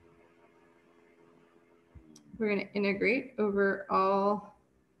we're going to integrate over all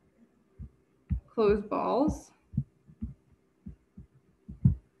closed balls.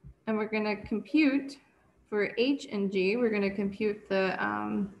 And we're going to compute for H and G, we're going to compute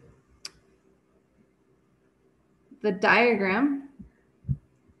the diagram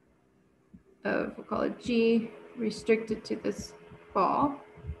of, we'll call it G, restricted to this ball.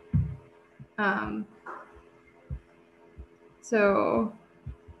 So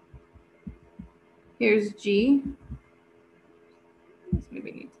here's G.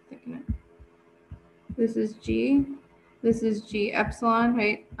 Maybe need to thicken it. This is G. This is G epsilon,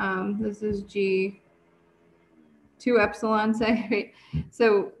 right? This is G 2 epsilon, say, right?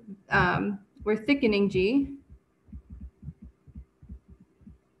 So we're thickening G.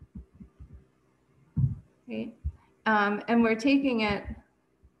 Right? And we're taking it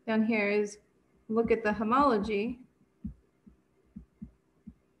down here is look at the homology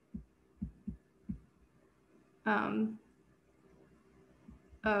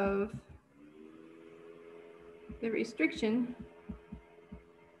of the restriction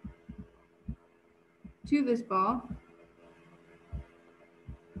to this ball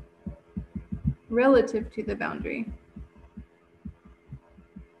relative to the boundary.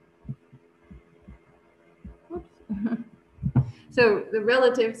 So the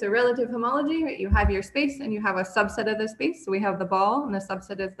relative homology, right? You have your space and you have a subset of the space. So we have the ball and the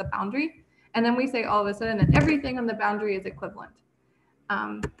subset is the boundary. And then we say all of a sudden that everything on the boundary is equivalent.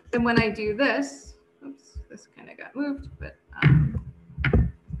 And when I do this, oops, this kind of got moved, but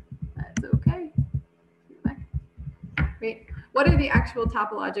that's okay. Right. What are the actual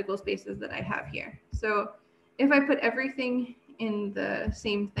topological spaces that I have here? So if I put everything in the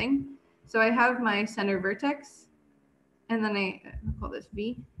same thing, so I have my center vertex, and then I'll call this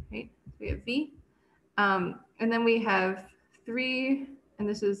V, right? So we have V. And then we have 3, and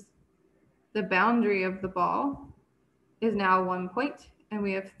this is the boundary of the ball is now 1 point, and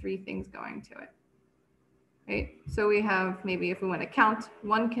we have 3 things going to it, right? So we have, maybe if we want to count,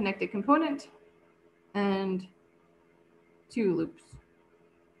 1 connected component and 2 loops.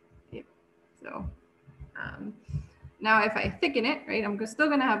 Yep. So now if I thicken it, right, I'm still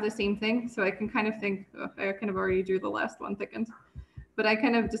going to have the same thing. So I can kind of think, oh, I kind of already drew the last one thickened, but I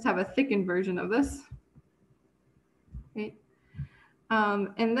kind of just have a thickened version of this. Right.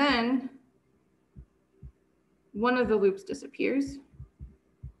 And then one of the loops disappears.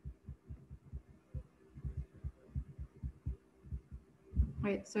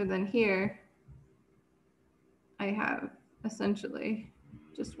 Right. So then here I have essentially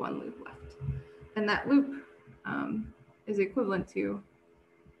just 1 loop left. And that loop is equivalent to,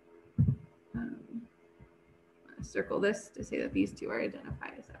 circle this to say that these 2 are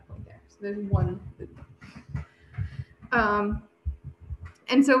identified as that point there. So there's 1 loop.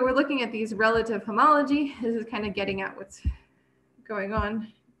 And so we're looking at these relative homology. This is kind of getting at what's going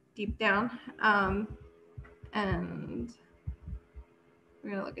on deep down. And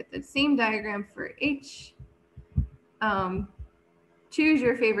we're going to look at the same diagram for H. Choose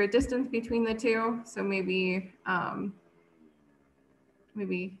your favorite distance between the 2. So maybe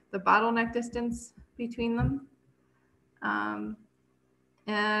maybe the bottleneck distance between them.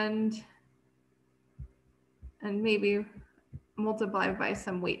 And maybe multiply by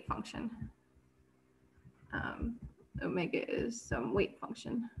some weight function. Omega is some weight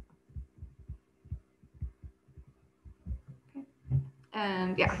function. Okay.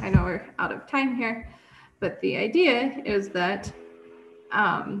 And yeah, I know we're out of time here, but the idea is that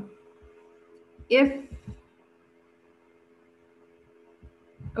if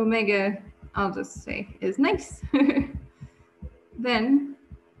omega, I'll just say, is nice, then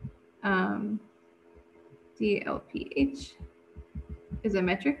DLPH is a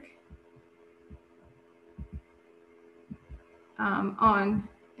metric on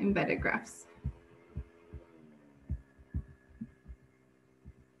embedded graphs.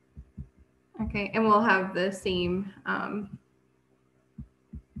 Okay, and we'll have the same,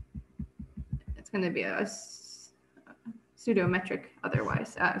 it's going to be a pseudo metric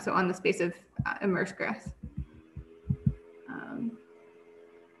otherwise, so on the space of immersed graphs.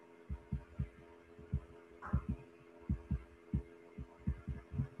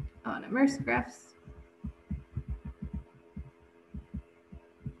 on immerse graphs.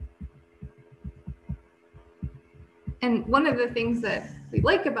 And one of the things that we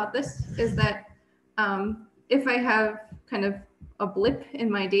like about this is that if I have kind of a blip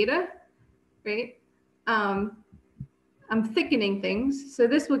in my data, right, I'm thickening things, so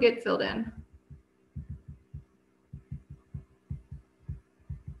this will get filled in.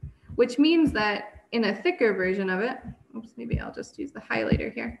 Which means that in a thicker version of it, oops, maybe I'll just use the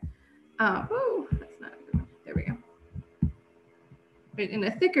highlighter here. Oh, that's not a good one. There we go. Right, in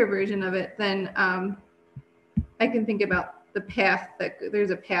a thicker version of it, then I can think about the path, that there's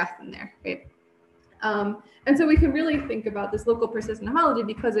a path in there, right? And so we can really think about this local persistent homology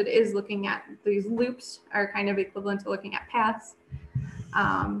because it is looking at these loops are kind of equivalent to looking at paths.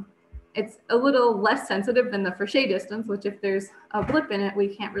 It's a little less sensitive than the Frechet distance, which if there's a blip in it, we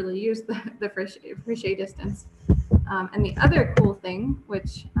can't really use the Frechet distance. And the other cool thing,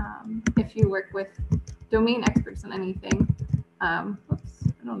 which if you work with domain experts in anything, oops,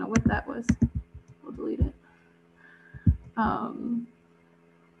 I don't know what that was. We'll delete it. How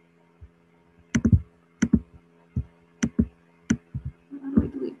do we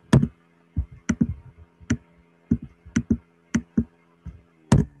delete?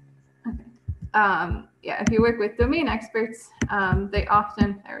 Okay. Yeah, if you work with domain experts, they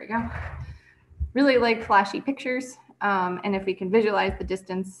often, there we go, really like flashy pictures. And if we can visualize the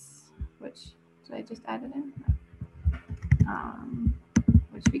distance, which did I just add it in?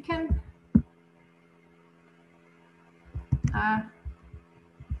 Which we can.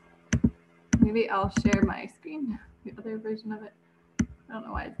 Maybe I'll share my screen, the other version of it. I don't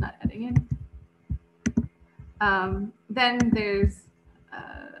know why it's not adding in. Then there's,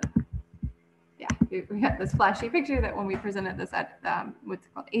 yeah, we got this flashy picture that when we presented this at what's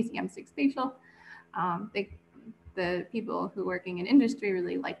called ACM6 Spatial, the people who are working in industry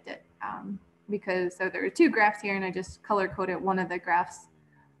really liked it because so there were two graphs here and I just color coded one of the graphs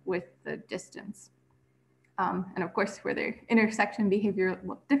with the distance. And of course, where their intersection behavior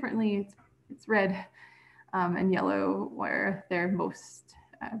look differently, it's red and yellow where they're most,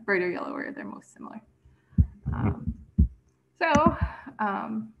 brighter yellow where they're most similar.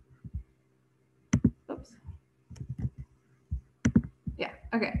 Oops. Yeah,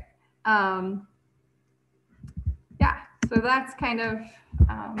 okay. Yeah, so that's kind of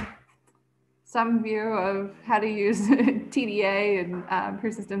some view of how to use TDA and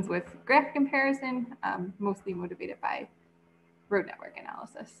persistence with graph comparison, mostly motivated by road network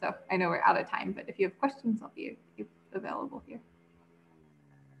analysis. So I know we're out of time, but if you have questions, I'll be available here.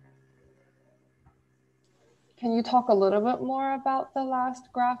 Can you talk a little bit more about the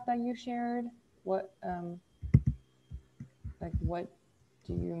last graph that you shared? What, like, what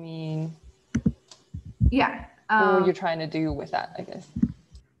do you mean? Yeah. What you're trying to do with that, I guess.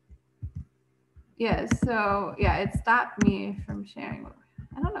 Yeah, so yeah, it stopped me from sharing.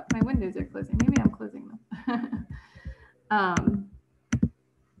 I don't know if my windows are closing. Maybe I'm closing them.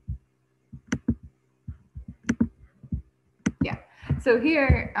 Yeah, so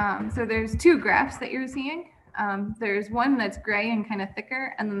here, so there's two graphs that you're seeing. There's one that's gray and kind of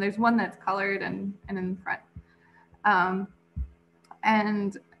thicker, and then there's one that's colored and in front.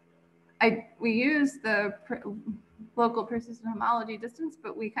 And we use the local persistent homology distance,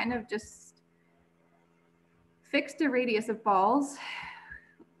 but we kind of just fixed a radius of balls,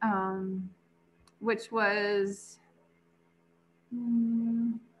 which was,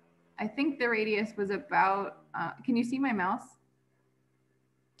 I think the radius was about, can you see my mouse?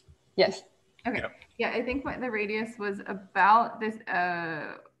 Yes. Okay. Yep. Yeah, I think the radius was about this,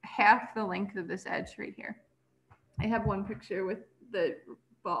 half the length of this edge right here. I have one picture with the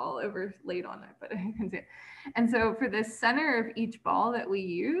ball overlaid on it, but I can see it. And so for the center of each ball that we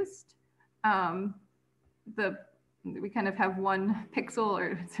used, we kind of have one pixel,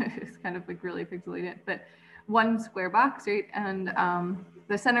 or it's kind of like really pixelated, but one square box, right? And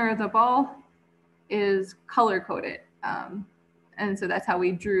the center of the ball is color coded. And so that's how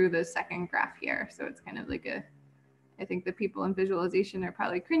we drew the second graph here. So it's kind of like I think the people in visualization are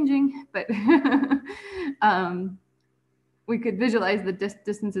probably cringing, but we could visualize the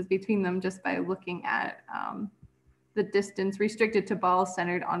distances between them just by looking at the distance restricted to balls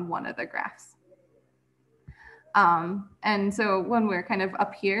centered on one of the graphs. And so when we're kind of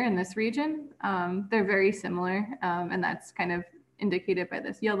up here in this region, they're very similar. And that's kind of indicated by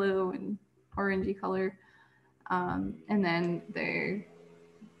this yellow and orangey color. And then they're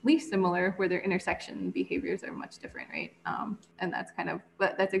least similar where their intersection behaviors are much different, right? And that's kind of,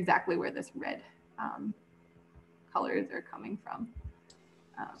 but that's exactly where this red colors are coming from.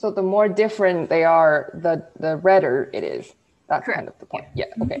 So the more different they are, the redder it is. That's kind of the point. Yeah.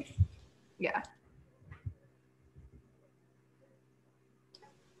 Okay. Yeah.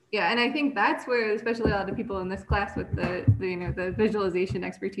 Yeah, and I think that's where, especially a lot of people in this class with the the visualization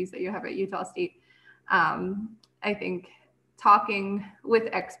expertise that you have at Utah State, I think talking with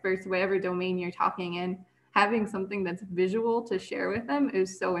experts, whatever domain you're talking in, having something that's visual to share with them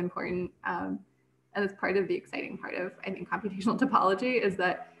is so important. And it's part of the exciting part of, I think, computational topology is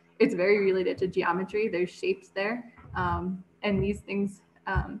that it's very related to geometry. There's shapes there. And these things,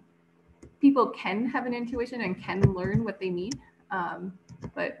 people can have an intuition and can learn what they mean.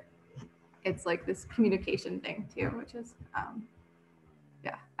 But it's like this communication thing too, which is,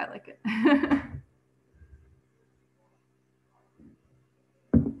 yeah, I like it.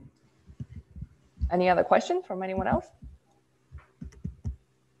 Any other question from anyone else?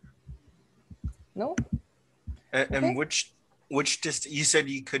 No? And which distance, you said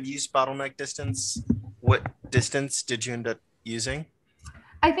you could use bottleneck distance. What distance did you end up using?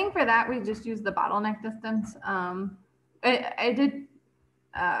 I think for that, we just use the bottleneck distance. I did,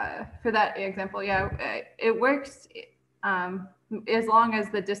 for that example, yeah, it works as long as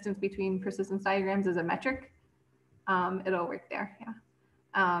the distance between persistence diagrams is a metric, it'll work there, yeah.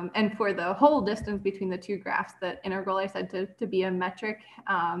 And for the whole distance between the two graphs, the integral I said to be a metric,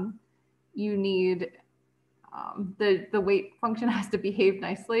 you need, the weight function has to behave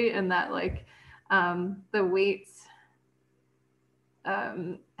nicely, and that like the weights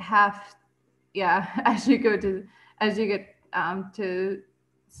have, yeah, as you get to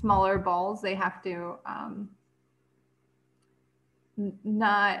smaller balls, they have to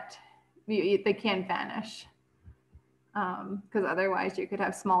they can't vanish, because otherwise you could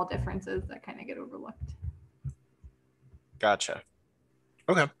have small differences that kind of get overlooked. Gotcha.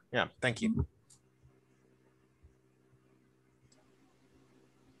 Okay. Yeah. Thank you.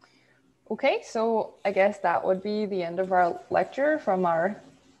 Okay, so I guess that would be the end of our lecture from our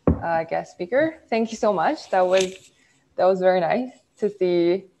guest speaker. Thank you so much. That was very nice to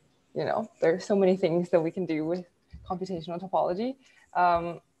see. There's so many things that we can do with computational topology.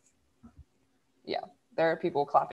 Yeah, there are people clapping.